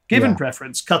preference, Yeah.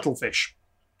 cuttlefish.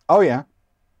 Oh yeah.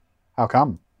 How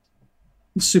come?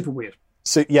 It's super weird.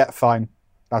 So yeah, fine.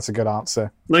 That's a good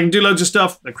answer. They can do loads of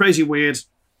stuff. They're crazy weird.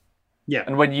 Yeah.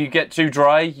 And when you get too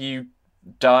dry, you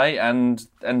die and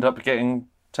end up getting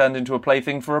turned into a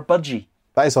plaything for a budgie.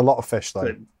 That is a lot of fish,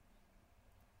 though.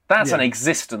 That's Yeah. an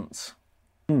existence.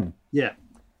 Yeah.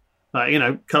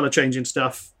 Colour changing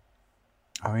stuff,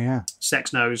 Oh yeah.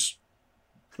 sex nose.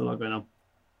 A lot going on.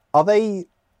 Are they?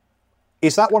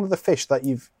 Is that one of the fish that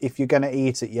if you're going to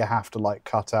eat it, you have to like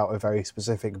cut out a very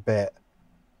specific bit?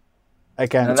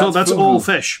 Again, No, That's all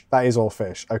fish. that is all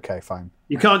fish. Okay, fine.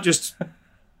 You can't just...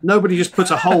 Nobody just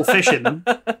puts a whole fish in them.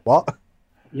 What?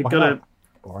 You've Why got to... not?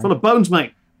 Boring. Full of bones,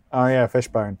 mate. Oh yeah, fish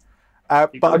bone.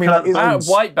 But gotta I mean, cut like, bones.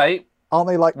 Whitebait. aren't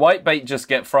they like? Whitebait just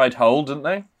get fried whole, don't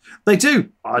they? They do.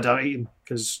 I don't eat them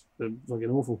because they're fucking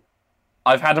awful.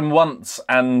 I've had them once,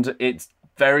 and it's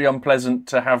very unpleasant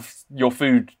to have your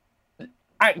food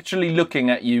actually looking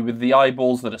at you with the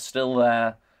eyeballs that are still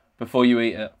there before you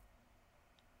eat it.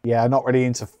 Yeah, not really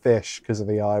into fish because of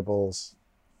the eyeballs.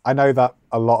 I know that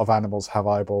a lot of animals have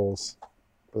eyeballs,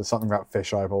 but there's something about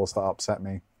fish eyeballs that upset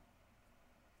me.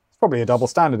 There's probably a double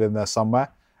standard in there somewhere.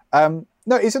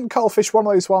 No, isn't cuttlefish one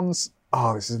of those ones?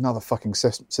 Oh, this is another fucking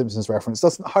Simpsons reference.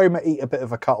 Doesn't Homer eat a bit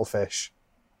of a cuttlefish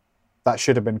that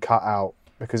should have been cut out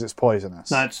because it's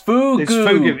poisonous? No, it's Fugu. It's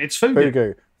fugu. It's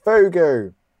fugu.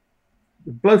 Fugu.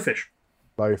 Blowfish.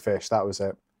 Blowfish, that was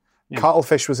it. Yeah.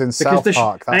 Cuttlefish was in South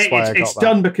Park. That's why I got it's that.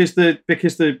 done because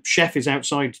the chef is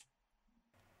outside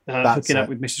That's hooking up it.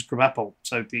 with Mrs. Krabappel.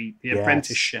 So the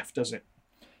apprentice chef does it.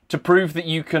 To prove that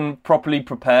you can properly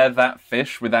prepare that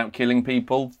fish without killing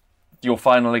people, your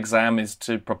final exam is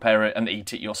to prepare it and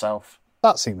eat it yourself.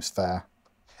 That seems fair.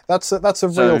 That's a So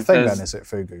real thing there's- then, is it,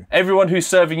 Fugu? Everyone who's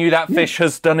serving you that fish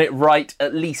has done it right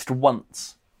at least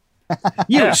once.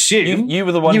 You Yeah, assume you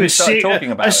were the one who started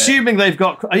talking about assuming they've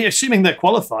got, assuming they're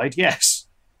qualified. Yes.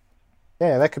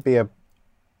 Yeah, there could be a...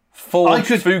 Full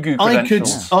fugu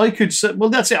credentials. Well,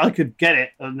 that's it. I could get it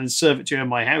and then serve it to you in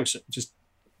my house just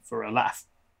for a laugh.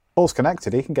 Paul's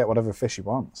connected. He can get whatever fish he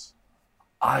wants.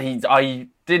 I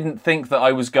didn't think that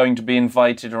I was going to be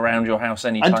invited around your house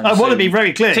anytime soon. I want to be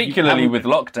very clear. Particularly with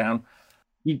lockdown.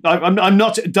 I'm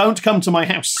not... Don't come to my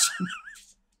house.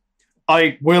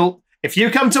 I will... If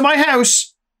you come to my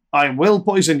house, I will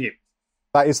poison you.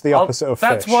 That is the opposite of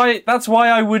that's fish. That's why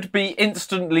I would be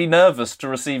instantly nervous to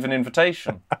receive an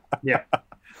invitation. Yeah.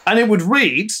 And it would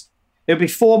read... It would be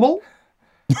formal,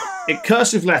 in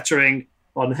cursive lettering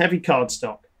on heavy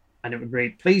cardstock, and it would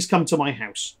read, please come to my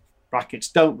house. Brackets,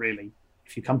 don't really.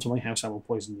 If you come to my house, I will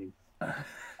poison you.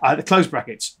 Close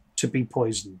brackets, to be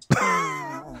poisoned.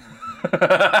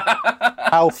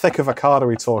 How thick of a card are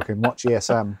we talking? What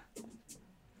GSM?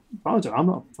 I don't know, I'm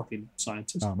not a fucking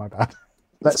scientist. Oh, my bad.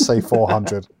 Let's say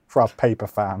 400 for our paper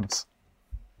fans.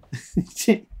 It's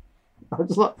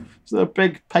like a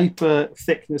big paper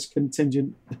thickness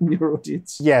contingent in your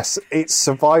audience. Yes, it's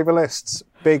survivalists,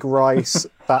 big rice,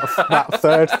 that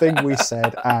third thing we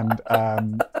said, and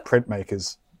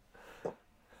printmakers.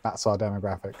 That's our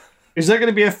demographic. Is there going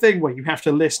to be a thing where you have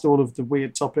to list all of the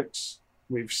weird topics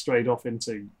we've strayed off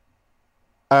into?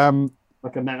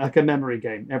 Like a memory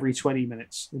game every 20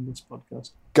 minutes in this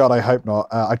podcast. God, I hope not.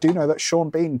 I do know that Sean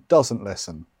Bean doesn't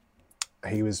listen.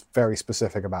 He was very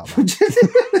specific about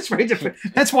that. That's very difficult.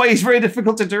 That's why he's very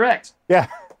difficult to direct. Yeah.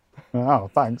 Oh,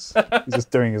 thanks. He's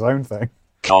just doing his own thing.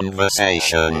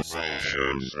 Conversation.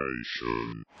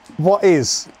 What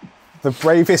is the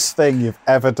bravest thing you've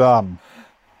ever done?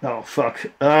 Oh, fuck.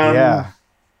 Yeah.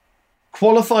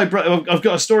 Qualified. I've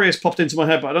got a story that's popped into my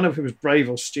head, but I don't know if it was brave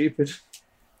or stupid.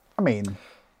 I mean,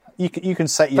 you can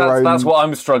set your own... That's what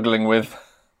I'm struggling with.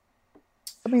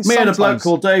 I mean, Me and a bloke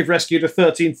called Dave rescued a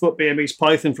 13-foot Burmese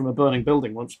python from a burning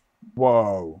building once.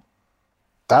 Whoa.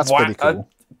 That's pretty cool.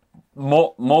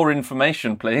 More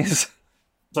information, please.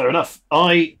 Fair enough.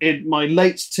 In my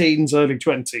late teens, early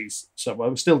 20s, so I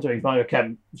was still doing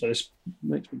biochem, so this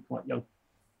makes me quite young.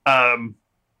 I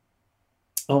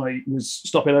was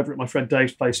stopping over at my friend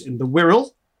Dave's place in the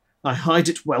Wirral. I hide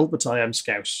it well, but I am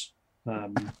Scouse. I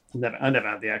never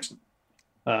had the accent.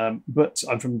 But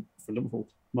I'm from Liverpool.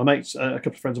 My mates, a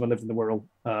couple of friends of mine lived in the Wirral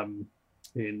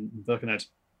in Birkenhead.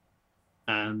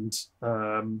 And,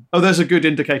 there's a good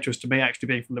indicator as to me actually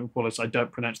being from Liverpool, as I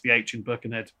don't pronounce the H in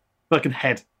Birkenhead.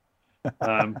 Birkenhead.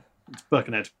 It's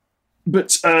Birkenhead.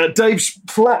 But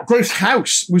Dave's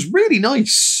house was really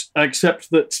nice, except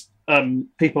that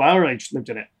people our age lived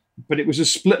in it. But it was a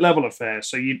split-level affair.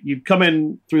 So you'd come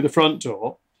in through the front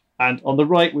door, and on the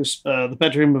right was the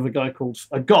bedroom of a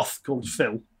goth called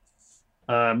Phil.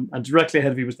 And directly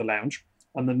ahead of you was the lounge.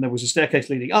 And then there was a staircase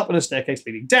leading up and a staircase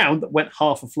leading down that went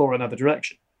half a floor another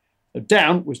direction. So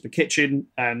down was the kitchen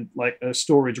and like a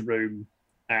storage room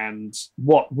and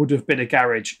what would have been a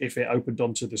garage if it opened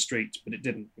onto the street, but it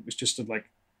didn't. It was just a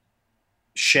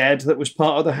shed that was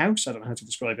part of the house. I don't know how to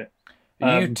describe it.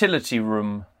 A utility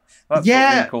room. That's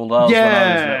what we called ours when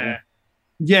I was little.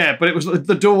 Yeah, but it was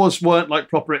the doors weren't like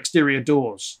proper exterior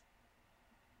doors.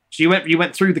 So you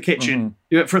went through the kitchen. Mm-hmm.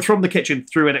 You went from the kitchen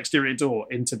through an exterior door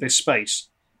into this space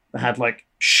that had like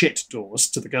shit doors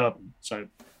to the garden. So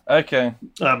okay.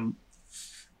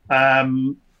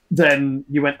 Then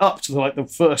you went up to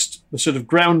the sort of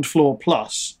ground floor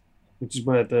plus, which is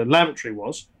where the lavatory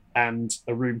was, and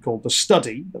a room called the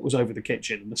study that was over the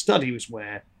kitchen. And the study was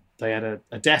where they had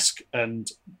a desk and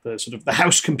the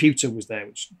house computer was there,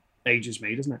 which ages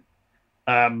me, doesn't it?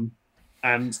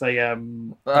 And they I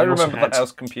remember the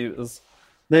house computers.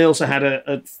 They also had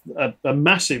a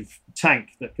massive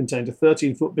tank that contained a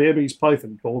 13-foot Burmese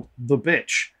python called the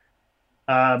Bitch.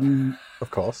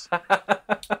 Of course.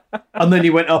 And then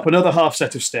you went up another half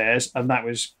set of stairs, and that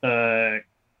was the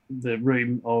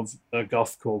room of a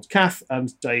goth called Kath,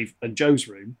 and Dave and Joe's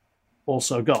room,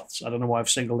 also goths. I don't know why I've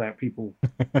singled out people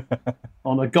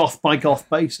on a goth by goth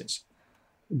basis.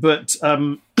 But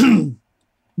one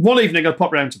evening I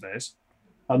popped round to theirs,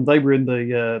 and they were in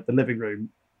the living room.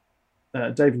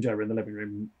 Dave and Joe were in the living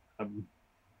room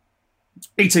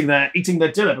eating their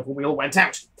dinner before we all went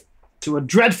out to a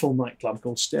dreadful nightclub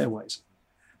called Stairways.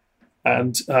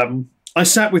 And I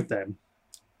sat with them,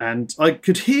 and I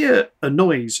could hear a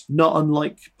noise not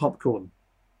unlike popcorn.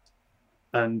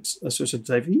 And I sort of said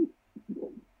to Dave,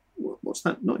 what's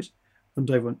that noise? And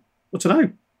Dave went, I don't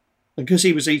know. And because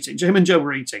he was eating, him and Joe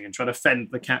were eating and trying to fend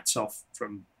the cats off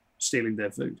from stealing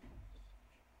their food.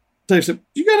 Dave said,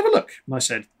 you go and have a look? And I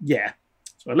said, yeah.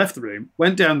 So I left the room,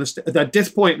 went down the stairs. At this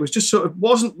point, was just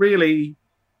wasn't really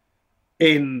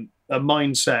in a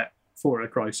mindset for a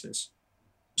crisis.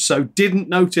 So didn't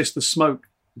notice the smoke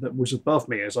that was above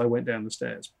me as I went down the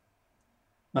stairs.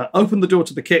 Opened the door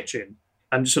to the kitchen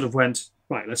and sort of went,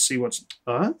 right, let's see what's...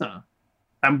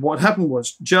 And what happened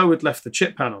was Joe had left the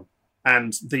chip pan on,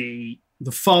 and the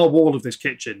far wall of this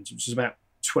kitchen, which is about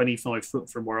 25 foot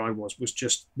from where I was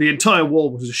just... The entire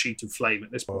wall was a sheet of flame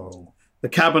at this point. Whoa. The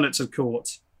cabinets had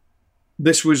caught.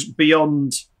 This was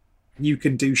beyond you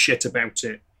can do shit about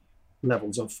it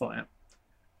levels of fire.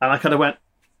 And I kind of went,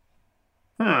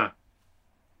 And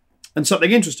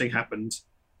something interesting happened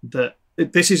that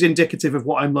this is indicative of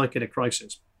what I'm like in a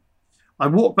crisis. I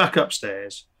walked back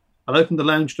upstairs and opened the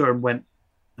lounge door and went,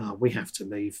 we have to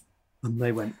leave. And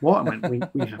they went, what? I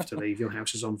went, we have to leave. Your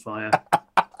house is on fire.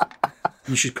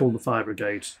 You should call the fire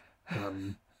brigade.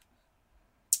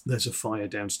 There's a fire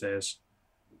downstairs.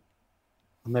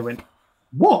 And they went,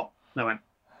 what? And I went,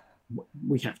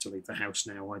 we have to leave the house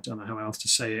now. I don't know how else to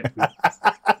say it.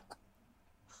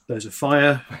 There's a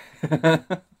fire.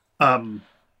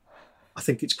 I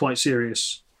think it's quite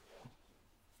serious.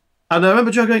 And I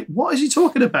remember Joe going, what is he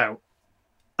talking about?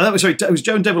 And that was, sorry, it was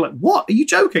Joe and Dave were like, what? Are you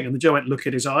joking? And the Joe went, look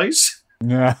at his eyes.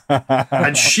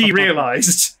 And she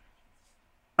realised.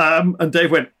 And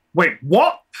Dave went, wait,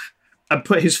 what? And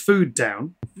put his food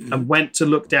down and went to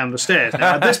look down the stairs.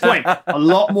 Now, at this point, a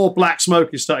lot more black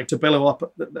smoke is starting to billow up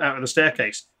out of the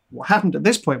staircase. What happened at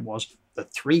this point was the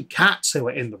 3 cats who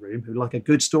were in the room, who, like a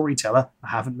good storyteller, I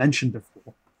haven't mentioned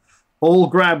before, all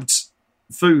grabbed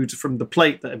food from the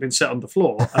plate that had been set on the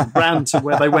floor and ran to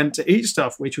where they went to eat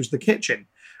stuff, which was the kitchen.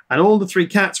 And all the 3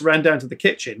 cats ran down to the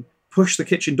kitchen, pushed the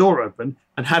kitchen door open,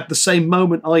 and had the same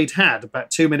moment I'd had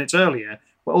about 2 minutes earlier,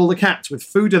 where all the cats with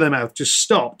food in their mouth just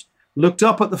stopped, looked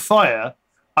up at the fire,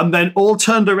 and then all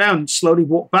turned around and slowly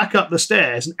walked back up the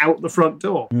stairs and out the front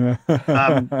door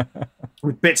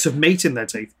with bits of meat in their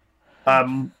teeth.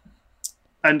 And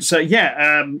so,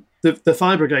 the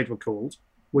fire brigade were called.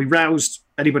 We roused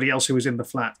anybody else who was in the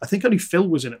flat. I think only Phil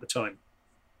was in at the time.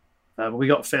 But we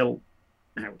got Phil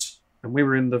out, and we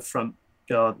were in the front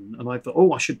garden, and I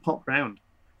thought, I should pop round.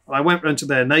 And I went round to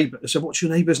their neighbour. I said, what's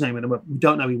your neighbour's name? And they went, we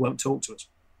don't know, he won't talk to us.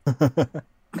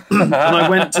 And I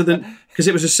went to because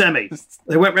it was a semi.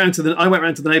 I went round to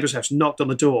the neighbour's house, knocked on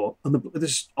the door, and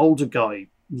this older guy,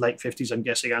 late 50s, I'm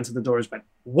guessing, answered the door and went,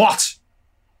 what?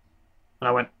 And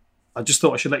I went, I just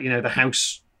thought I should let you know the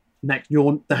house next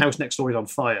door is on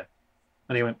fire.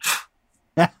 And he went,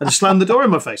 and just slammed the door in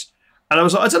my face. And I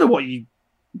was like, I don't know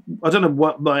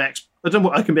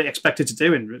what I can be expected to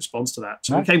do in response to that.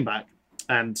 So we came back,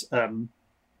 and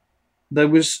there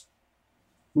was.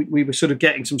 We were sort of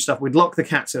getting some stuff. We'd locked the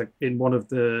cats in one of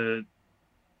they'd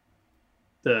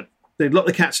lock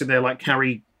the cats in there, like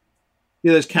carry,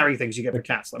 those carry things you get for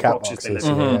cats, like boxes.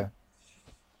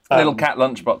 Little cat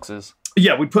lunch boxes.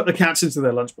 Yeah, we put the cats into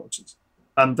their lunch boxes.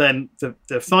 And then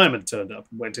the firemen turned up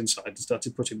and went inside and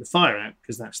started putting the fire out,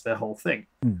 because that's their whole thing.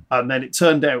 And then it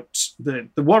turned out the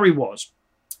worry was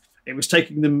it was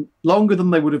taking them longer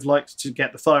than they would have liked to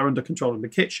get the fire under control in the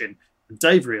kitchen.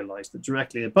 Dave realised that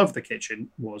directly above the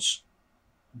kitchen was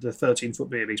the 13-foot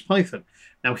Burmese python.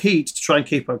 Now he, to try and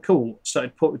keep her cool,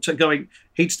 started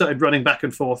running back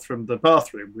and forth from the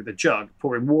bathroom with a jug,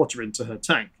 pouring water into her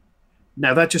tank.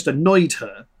 Now that just annoyed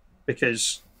her,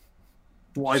 because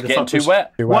why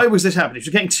was this happening? She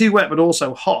was getting too wet but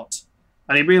also hot.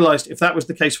 And he realised if that was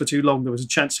the case for too long, there was a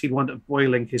chance he'd wind up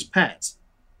boiling his pet.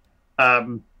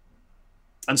 And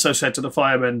so said to the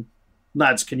firemen,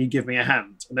 lads, can you give me a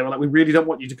hand? And they were like, we really don't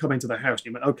want you to come into the house. And he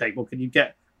went, okay, well, can you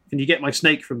get my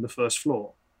snake from the first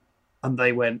floor? And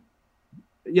they went,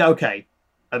 yeah, okay.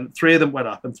 And 3 of them went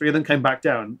up, and 3 of them came back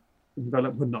down. And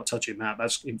we're not touching that.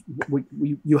 That's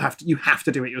you have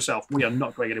to do it yourself. We are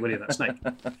not going anywhere near that snake.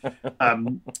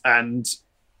 And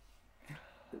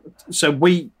so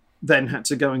we then had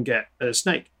to go and get a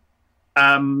snake.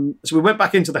 So we went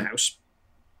back into the house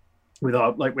with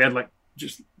we had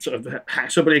just sort of,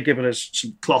 somebody had given us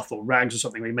some cloth or rags or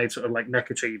something. We made sort of like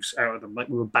neckerchiefs out of them, like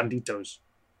we were banditos.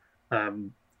 I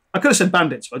could have said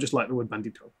bandits, but I just like the word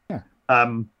bandito. Yeah.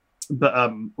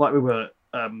 But like we were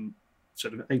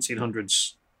sort of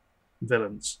 1800s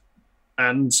villains.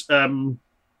 And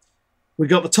we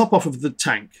got the top off of the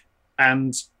tank,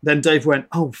 and then Dave went,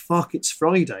 oh, fuck, it's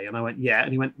Friday. And I went, yeah.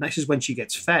 And he went, this is when she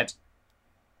gets fed.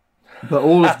 But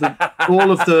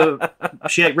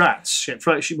she ate rats.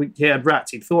 He had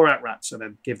rats. He'd thaw out rats and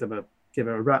then give her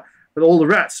a rat. But all the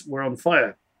rats were on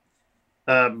fire.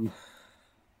 And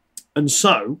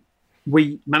so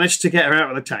we managed to get her out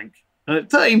of the tank. And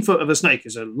 13 foot of a snake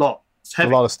is a lot. It's heavy.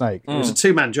 A lot of snake. It was a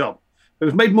 2-man job. It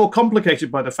was made more complicated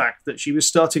by the fact that she was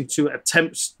starting to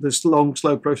attempt this long,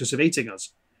 slow process of eating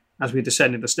us. as we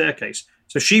descended the staircase.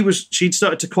 So she'd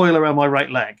started to coil around my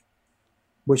right leg,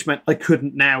 which meant I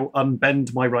couldn't now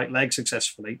unbend my right leg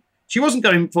successfully. She wasn't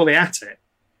going fully at it.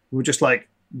 We were just like,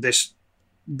 this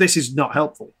is not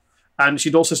helpful. And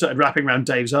she'd also started wrapping around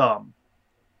Dave's arm.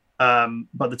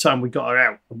 By the time we got her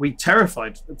out, we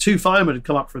terrified. 2 firemen had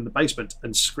come up from the basement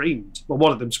and screamed. Well,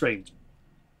 one of them screamed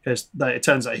because it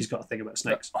turns out he's got a thing about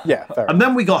snakes. Yeah, fair and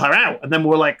then we got her out, and then we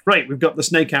were like, great, we've got the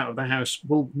snake out of the house.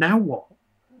 Well, now what?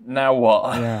 Now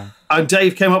what? Yeah. And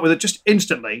Dave came up with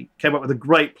a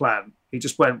great plan. He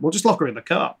just went, we'll just lock her in the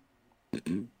car.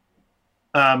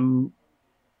 And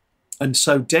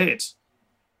so did.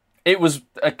 It was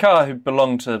a car who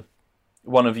belonged to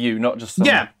one of you, not just some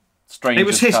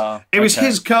stranger's car. It was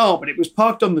his car, but it was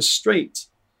parked on the street.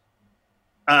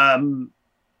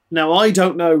 Now, I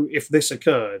don't know if this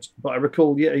occurred, but I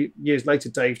recall years later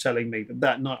Dave telling me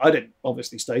that night, I didn't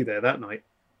obviously stay there that night,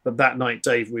 but that night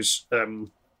Dave was,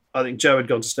 I think Joe had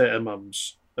gone to stay at her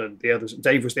mum's, and the others,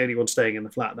 Dave was the only one staying in the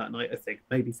flat that night, I think.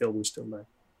 Maybe Phil was still there.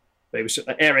 But he was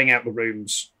airing out the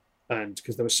rooms, and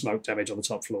because there was smoke damage on the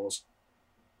top floors.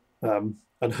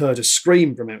 And heard a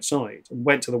scream from outside and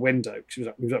went to the window because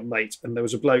he was up late, and there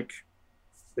was a bloke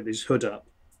with his hood up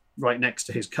right next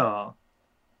to his car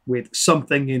with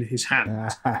something in his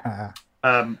hand,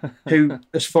 who,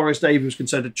 as far as Dave was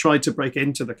concerned, had tried to break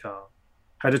into the car,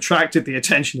 had attracted the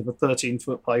attention of a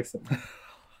 13-foot python,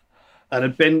 and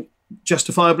had been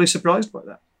justifiably surprised by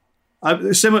that.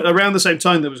 Around the same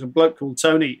time, there was a bloke called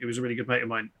Tony, who was a really good mate of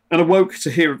mine, and awoke to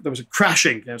hear there was a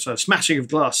crashing, a smashing of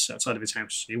glass outside of his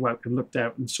house. He woke and looked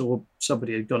out and saw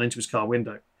somebody had gone into his car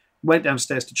window. Went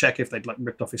downstairs to check if they'd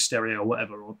ripped off his stereo or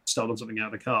whatever, or stolen something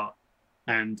out of the car.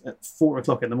 And at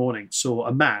 4:00 in the morning, saw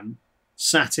a man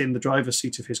sat in the driver's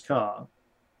seat of his car,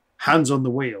 hands on the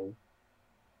wheel,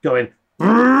 going.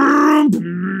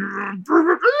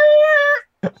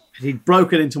 He'd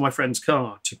broken into my friend's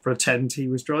car to pretend he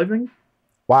was driving.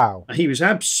 Wow. And he was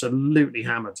absolutely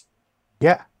hammered.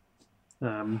 Yeah.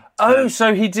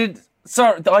 So he did.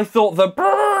 Sorry, I thought the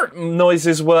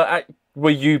noises were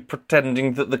you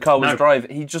pretending that the car was driving.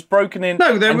 He just broken in.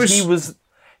 No, there was.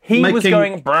 He was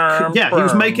going. Yeah, he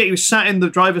was making. He was sat in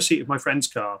the driver's seat of my friend's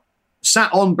car,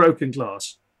 sat on broken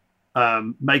glass,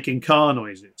 making car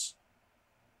noises.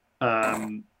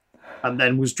 And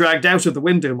then was dragged out of the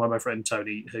window by my friend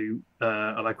Tony, who,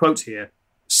 and I quote here,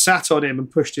 sat on him and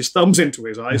pushed his thumbs into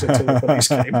his eyes until the police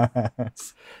came.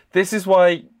 This is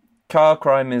why car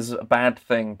crime is a bad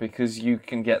thing, because you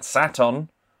can get sat on,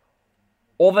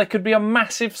 or there could be a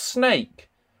massive snake.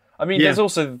 I mean, there's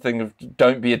also the thing of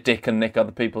don't be a dick and nick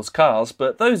other people's cars,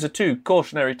 but those are 2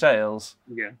 cautionary tales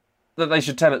that they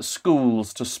should tell at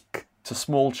schools to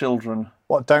small children.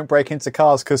 What, don't break into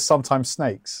cars because sometimes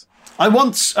snakes? I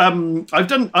once, I'm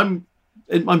 41,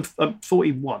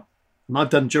 and I've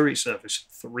done jury service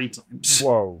 3 times.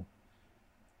 Whoa.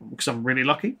 Because I'm really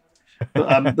lucky.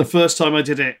 But the first time I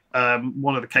did it,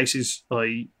 one of the cases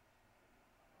I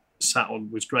sat on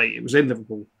was great. It was in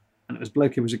Liverpool, and it was a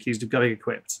bloke who was accused of going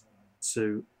equipped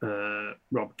to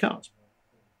rob cars.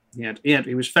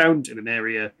 He was found in an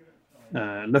area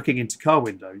looking into car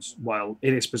windows, while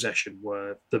in his possession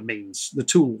were the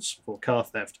tools for car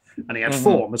theft, and he had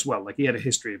form as well. He had a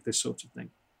history of this sort of thing.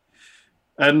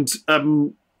 And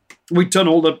we'd done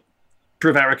all the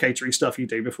prevaricatory stuff you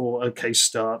do before a case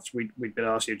starts. We'd been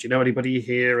asked, do you know anybody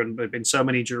here? And there'd been so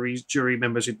many jury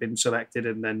members who'd been selected,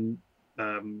 and then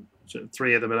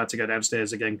 3 of them had had to go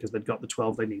downstairs again because they'd got the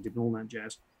 12 they needed and all that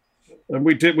jazz. And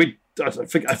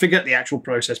I forget the actual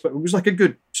process, but it was like a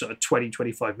good sort of 20,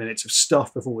 25 minutes of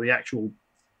stuff before the actual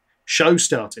show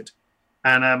started.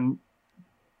 And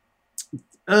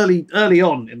early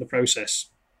on in the process,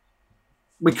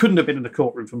 we couldn't have been in the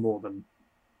courtroom for more than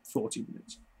 40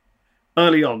 minutes.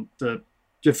 Early on, the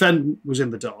defendant was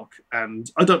in the dock,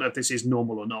 and I don't know if this is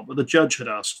normal or not, but the judge had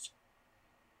asked,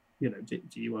 do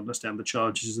you understand the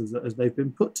charges as they've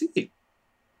been put to you?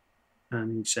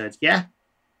 And he said, yeah.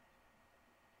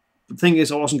 The thing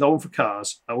is, I wasn't going for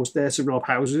cars. I was there to rob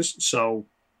houses, so...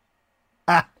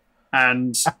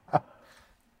 And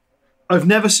I've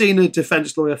never seen a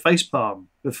defence lawyer facepalm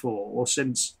before or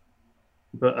since,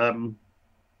 but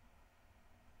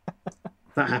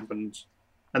that happened.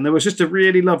 And there was just a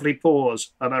really lovely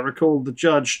pause, and I recall the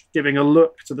judge giving a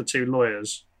look to the 2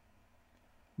 lawyers.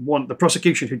 The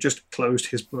prosecution had just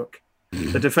closed his book.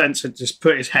 The defence had just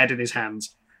put his head in his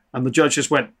hands, and the judge just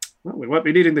went, well, we won't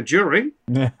be needing the jury.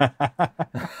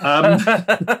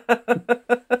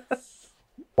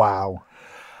 Wow.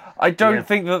 I don't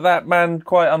think that man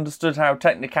quite understood how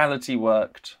technicality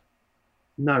worked.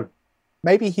 No.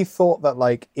 Maybe he thought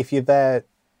that, if you're there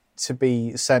to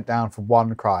be sent down for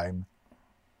one crime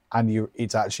and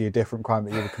it's actually a different crime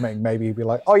that you were committing, maybe you'd be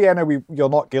like, oh yeah, no, you're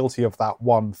not guilty of that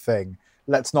one thing.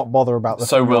 Let's not bother about the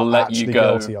thing we'll you're let actually you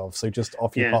go. guilty of. So just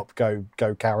off you pop, go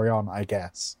carry on, I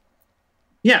guess.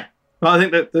 Yeah. Well, I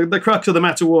think that the crux of the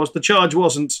matter was the charge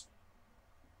wasn't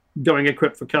going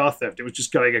equipped for car theft. It was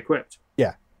just going equipped.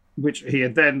 Yeah. Which he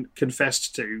had then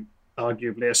confessed to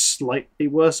arguably a slightly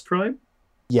worse crime.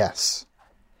 Yes.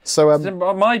 So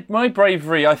my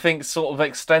bravery, I think, sort of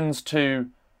extends to...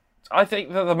 I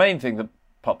think that the main thing that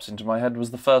pops into my head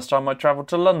was the first time I travelled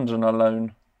to London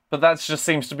alone. But that just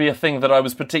seems to be a thing that I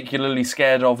was particularly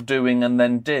scared of doing and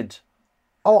then did.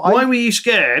 Why were you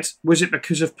scared? Was it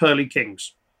because of Pearly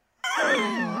Kings?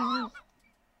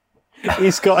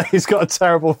 He's got a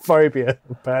terrible phobia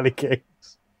of Pearly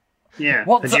Kings. Yeah.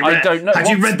 I don't know. Had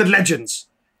you read the legends?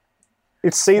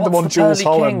 You'd see them on Jules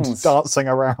Holland Kings? dancing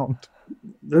around.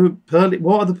 What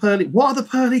are the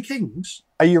Pearly Kings?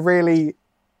 Are you really?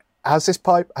 Has this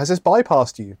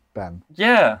bypassed you, Ben?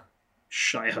 Yeah.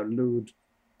 Shai Halud.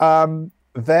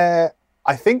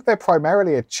 I think they're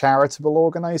primarily a charitable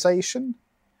organisation.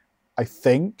 I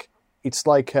think it's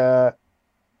like a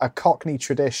Cockney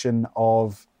tradition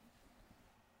of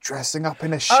dressing up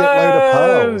in a shitload of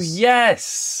pearls.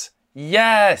 Yes.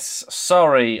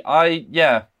 Sorry,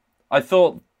 I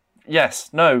thought. Yes,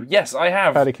 I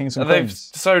have. Pearly Kings and They've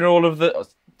Queens. sewn all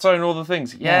the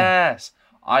things. Yes,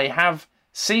 I have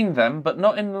seen them, but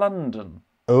not in London.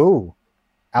 Oh,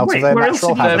 out of their where else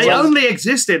natural have you- habitat. They only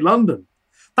exist in London.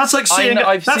 That's like seeing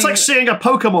like seeing a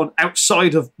Pokemon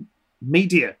outside of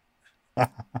media.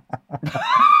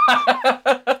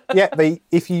 Yeah,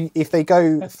 if they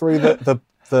go through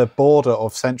the border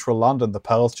of central London, the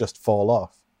pearls just fall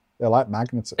off. They're like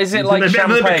magnets. Is it like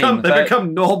champagne? They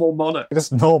become normal monarchs.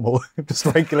 It's normal, just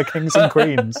regular kings and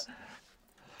queens.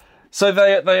 So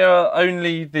they are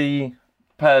only the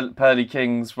Pearly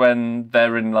Kings when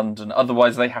they're in London.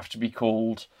 Otherwise, they have to be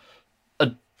called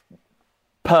a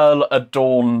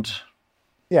pearl-adorned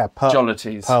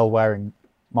jollities. Pearl-wearing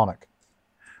monarch.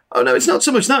 Oh no, it's not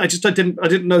so much that. I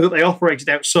didn't know that they operated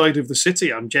outside of the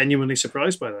city. I'm genuinely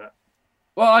surprised by that.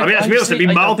 Well, I mean, to be honest, I'd be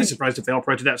mildly surprised if they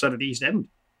operated outside of the East End.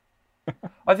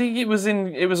 I think it was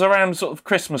around sort of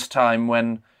Christmas time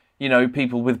when,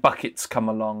 people with buckets come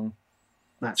along.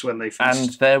 That's when they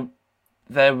feast. And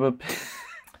there were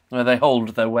where they hold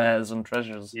their wares and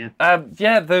treasures. Yeah.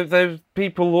 There's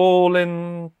people all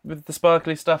in with the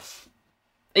sparkly stuff.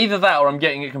 Either that or I'm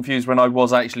getting it confused when I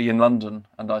was actually in London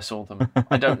and I saw them.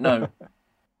 I don't know.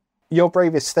 Your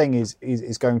bravest thing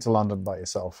is going to London by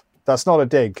yourself. That's not a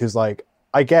dig, because,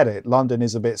 I get it. London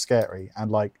is a bit scary,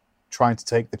 and, trying to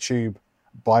take the tube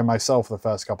by myself the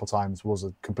first couple of times was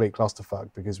a complete clusterfuck,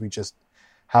 because we just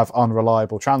have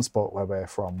unreliable transport where we're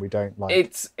from. We don't,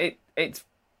 It's...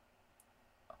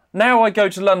 Now I go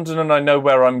to London and I know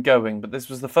where I'm going, but this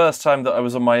was the first time that I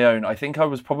was on my own. I think I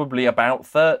was probably about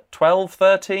 12,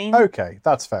 13. Okay,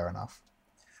 that's fair enough.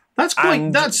 That's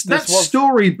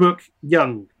storybook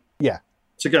young. Yeah.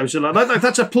 To go to London.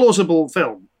 That's a plausible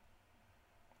film.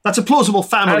 That's a plausible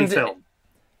family film.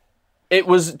 It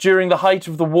was during the height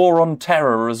of the War on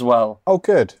Terror as well. Oh,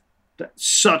 good. That's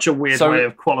such a weird way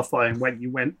of qualifying when you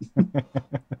went.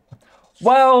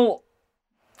 Well,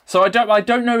 so I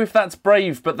don't know if that's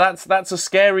brave, but that's a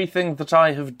scary thing that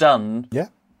I have done. Yeah.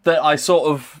 That I sort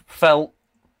of felt,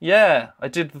 I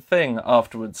did the thing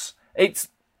afterwards. It's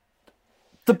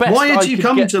the best. Why did you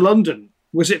come to London?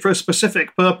 Was it for a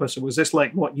specific purpose, or was this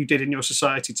like what you did in your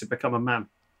society to become a man?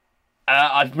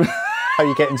 How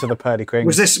you get into the Pearly Kings?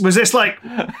 Was this like?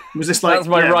 That's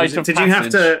my rite of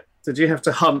passage. Did you have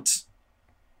to hunt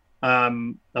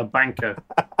a banker?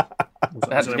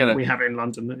 We have it in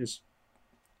London. That is.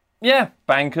 Yeah,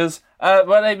 bankers.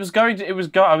 Well, I was going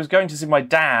to see my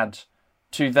dad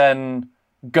to then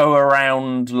go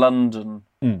around London.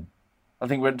 I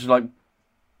think we went to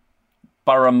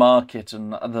Borough Market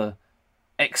and other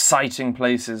exciting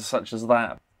places such as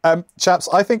that. Chaps,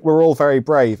 I think we're all very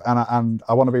brave, and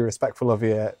I want to be respectful of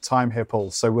your time here,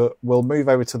 Paul. So we'll move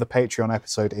over to the Patreon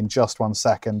episode in just 1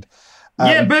 second.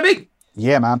 Yeah, baby.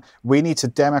 Yeah, man. We need to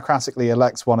democratically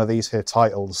elect one of these here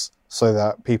titles so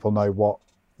that people know what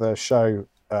the show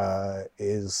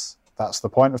is. That's the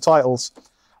point of titles.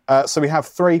 So we have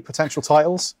 3 potential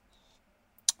titles.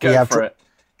 Go for it.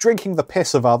 Drinking the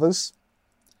Piss of Others,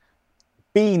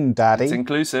 Bean Daddy, It's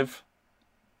inclusive,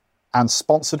 and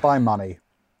Sponsored by Money.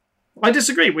 I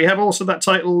disagree. We have also that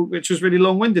title, which was really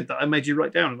long-winded, that I made you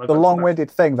write down. The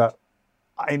long-winded thing that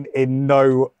in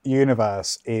no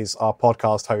universe is our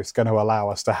podcast host going to allow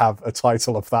us to have a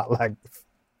title of that length.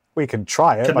 We can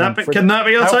try it. Can that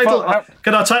be our title?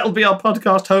 Can our title be our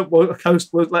podcast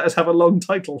host will let us have a long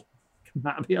title? Can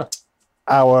that be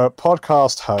our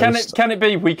podcast host? Can it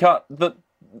be we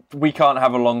can't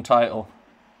have a long title?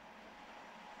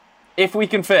 If we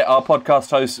can fit our podcast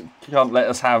host can't let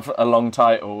us have a long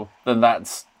title, then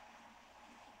that's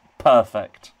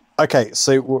perfect. Okay,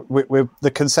 so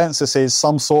the consensus is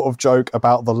some sort of joke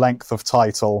about the length of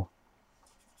title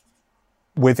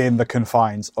within the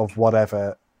confines of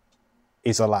whatever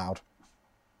is allowed.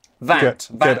 That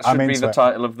should be the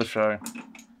title of the show.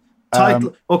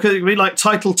 Title, or could it be like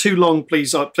title too long?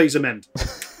 Please amend.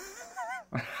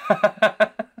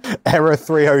 Error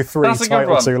 303.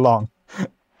 Title too long.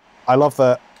 I love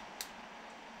that.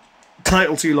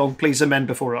 Title too long. Please amend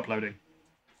before uploading.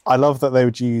 I love that they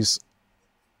would use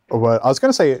a word. I was going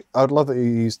to say I would love that you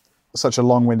used such a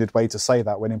long-winded way to say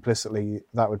that when implicitly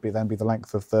that would be the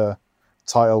length of the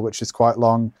title, which is quite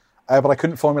long. But I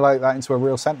couldn't formulate that into a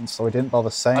real sentence, so I didn't bother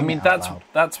saying. I mean,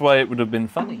 that's why it would have been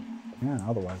funny. Yeah,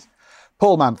 otherwise.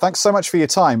 Paul, man, thanks so much for your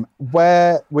time.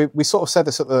 Where we sort of said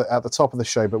this at the top of the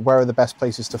show, but where are the best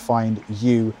places to find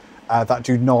you that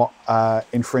do not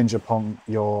infringe upon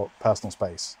your personal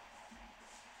space?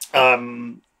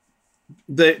 The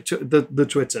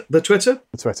Twitter. The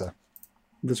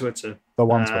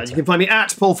one Twitter. You can find me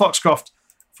at Paul Foxcroft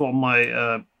for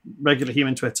my regular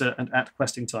human Twitter and at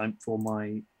Questing Time for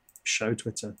my show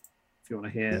Twitter. If you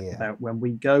want to hear about when we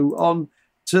go on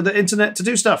to the internet to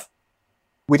do stuff.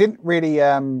 We didn't really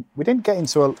we didn't get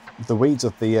into the weeds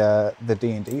of the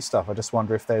D&D stuff. I just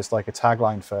wonder if there's like a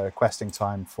tagline for Questing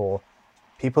Time for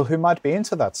people who might be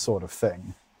into that sort of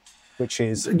thing, which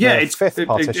is it's fifth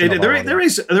partition. There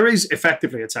is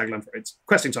effectively a tagline for it. It's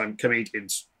Questing Time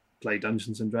comedians play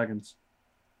Dungeons and Dragons.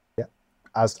 Yeah,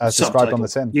 as described on the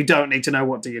tin. You don't need to know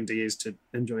what D&D is to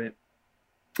enjoy it.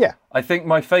 Yeah, I think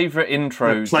my favourite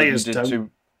intro players that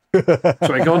you did to.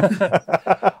 Sorry, go on.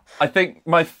 I think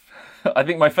my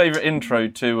favourite intro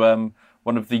to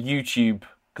one of the YouTube,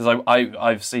 because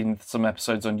I've seen some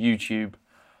episodes on YouTube.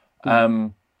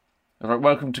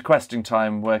 Welcome to Questing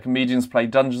Time, where comedians play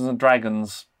Dungeons and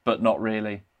Dragons, but not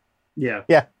really. Yeah.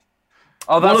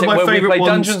 Oh, that's it. Where we play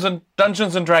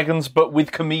Dungeons and Dragons, but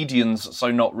with comedians,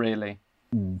 so not really.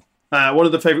 One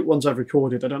of the favourite ones I've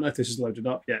recorded, I don't know if this is loaded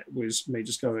up yet, was me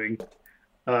just going,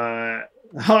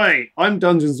 hi, I'm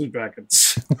Dungeons and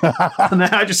Dragons. And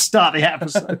then I just start the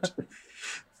episode.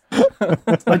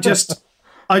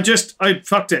 I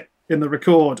fucked it in the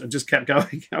record and just kept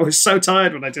going. I was so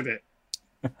tired when I did it.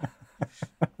 I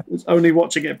was only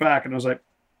watching it back and I was like,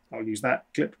 I'll use that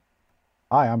clip.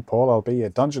 Hi, I'm Paul. I'll be your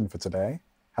dungeon for today.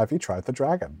 Have you tried the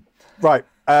dragon? Right.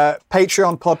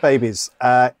 Patreon pod babies.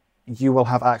 You will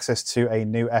have access to a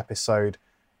new episode,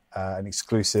 an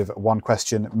exclusive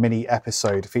one-question mini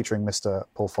episode featuring Mr.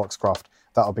 Paul Foxcroft.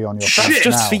 That'll be on your feed now.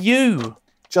 Just for you.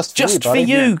 Just for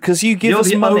you, because you give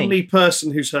us money. You're the only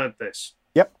person who's heard this.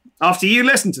 Yep. After you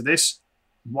listen to this,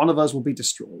 one of us will be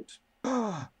destroyed.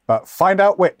 But find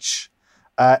out which.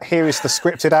 Here is the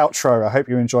scripted outro. I hope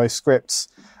you enjoy scripts.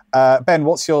 Ben,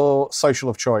 what's your social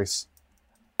of choice?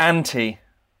 Anti.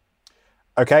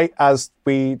 Okay, as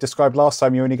we described last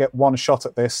time, you only get one shot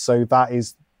at this, so that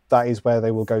is where they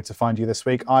will go to find you this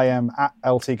week. I am at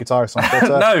LT Guitarist on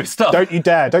Twitter. No, stop. Don't you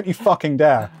dare. Don't you fucking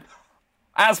dare.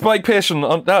 At Spike Pearson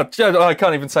on... No, I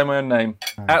can't even say my own name.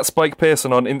 At Spike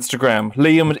Pearson on Instagram.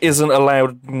 Liam isn't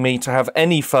allowed me to have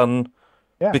any fun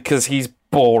because he's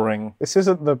boring. This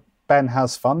isn't the Ben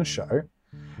Has Fun show.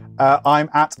 I'm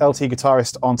at LT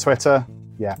Guitarist on Twitter.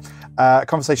 Yeah.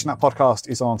 Conversation Hat Podcast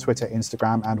is on Twitter,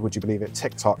 Instagram, and would you believe it,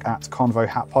 TikTok at Convo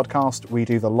Hat Podcast. We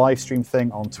do the live stream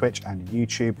thing on Twitch and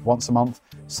YouTube once a month,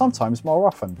 sometimes more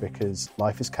often because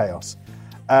life is chaos.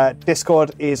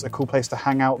 Discord is a cool place to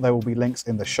hang out. There will be links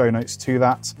in the show notes to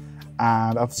that.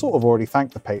 And I've sort of already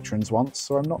thanked the patrons once,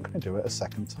 so I'm not going to do it a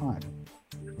second time.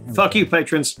 Fuck you,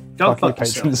 patrons. Go fuck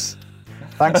yourself. Patrons.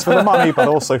 Thanks for the money, but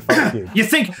also fuck you. You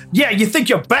think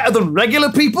you're better than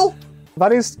regular people?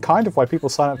 That is kind of why people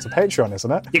sign up to Patreon, isn't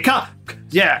it? You can't.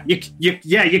 Yeah,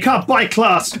 you can't buy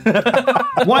class.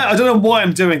 Why? I don't know why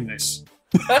I'm doing this.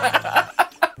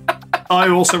 I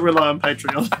also rely on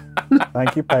Patreon.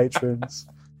 Thank you, patrons.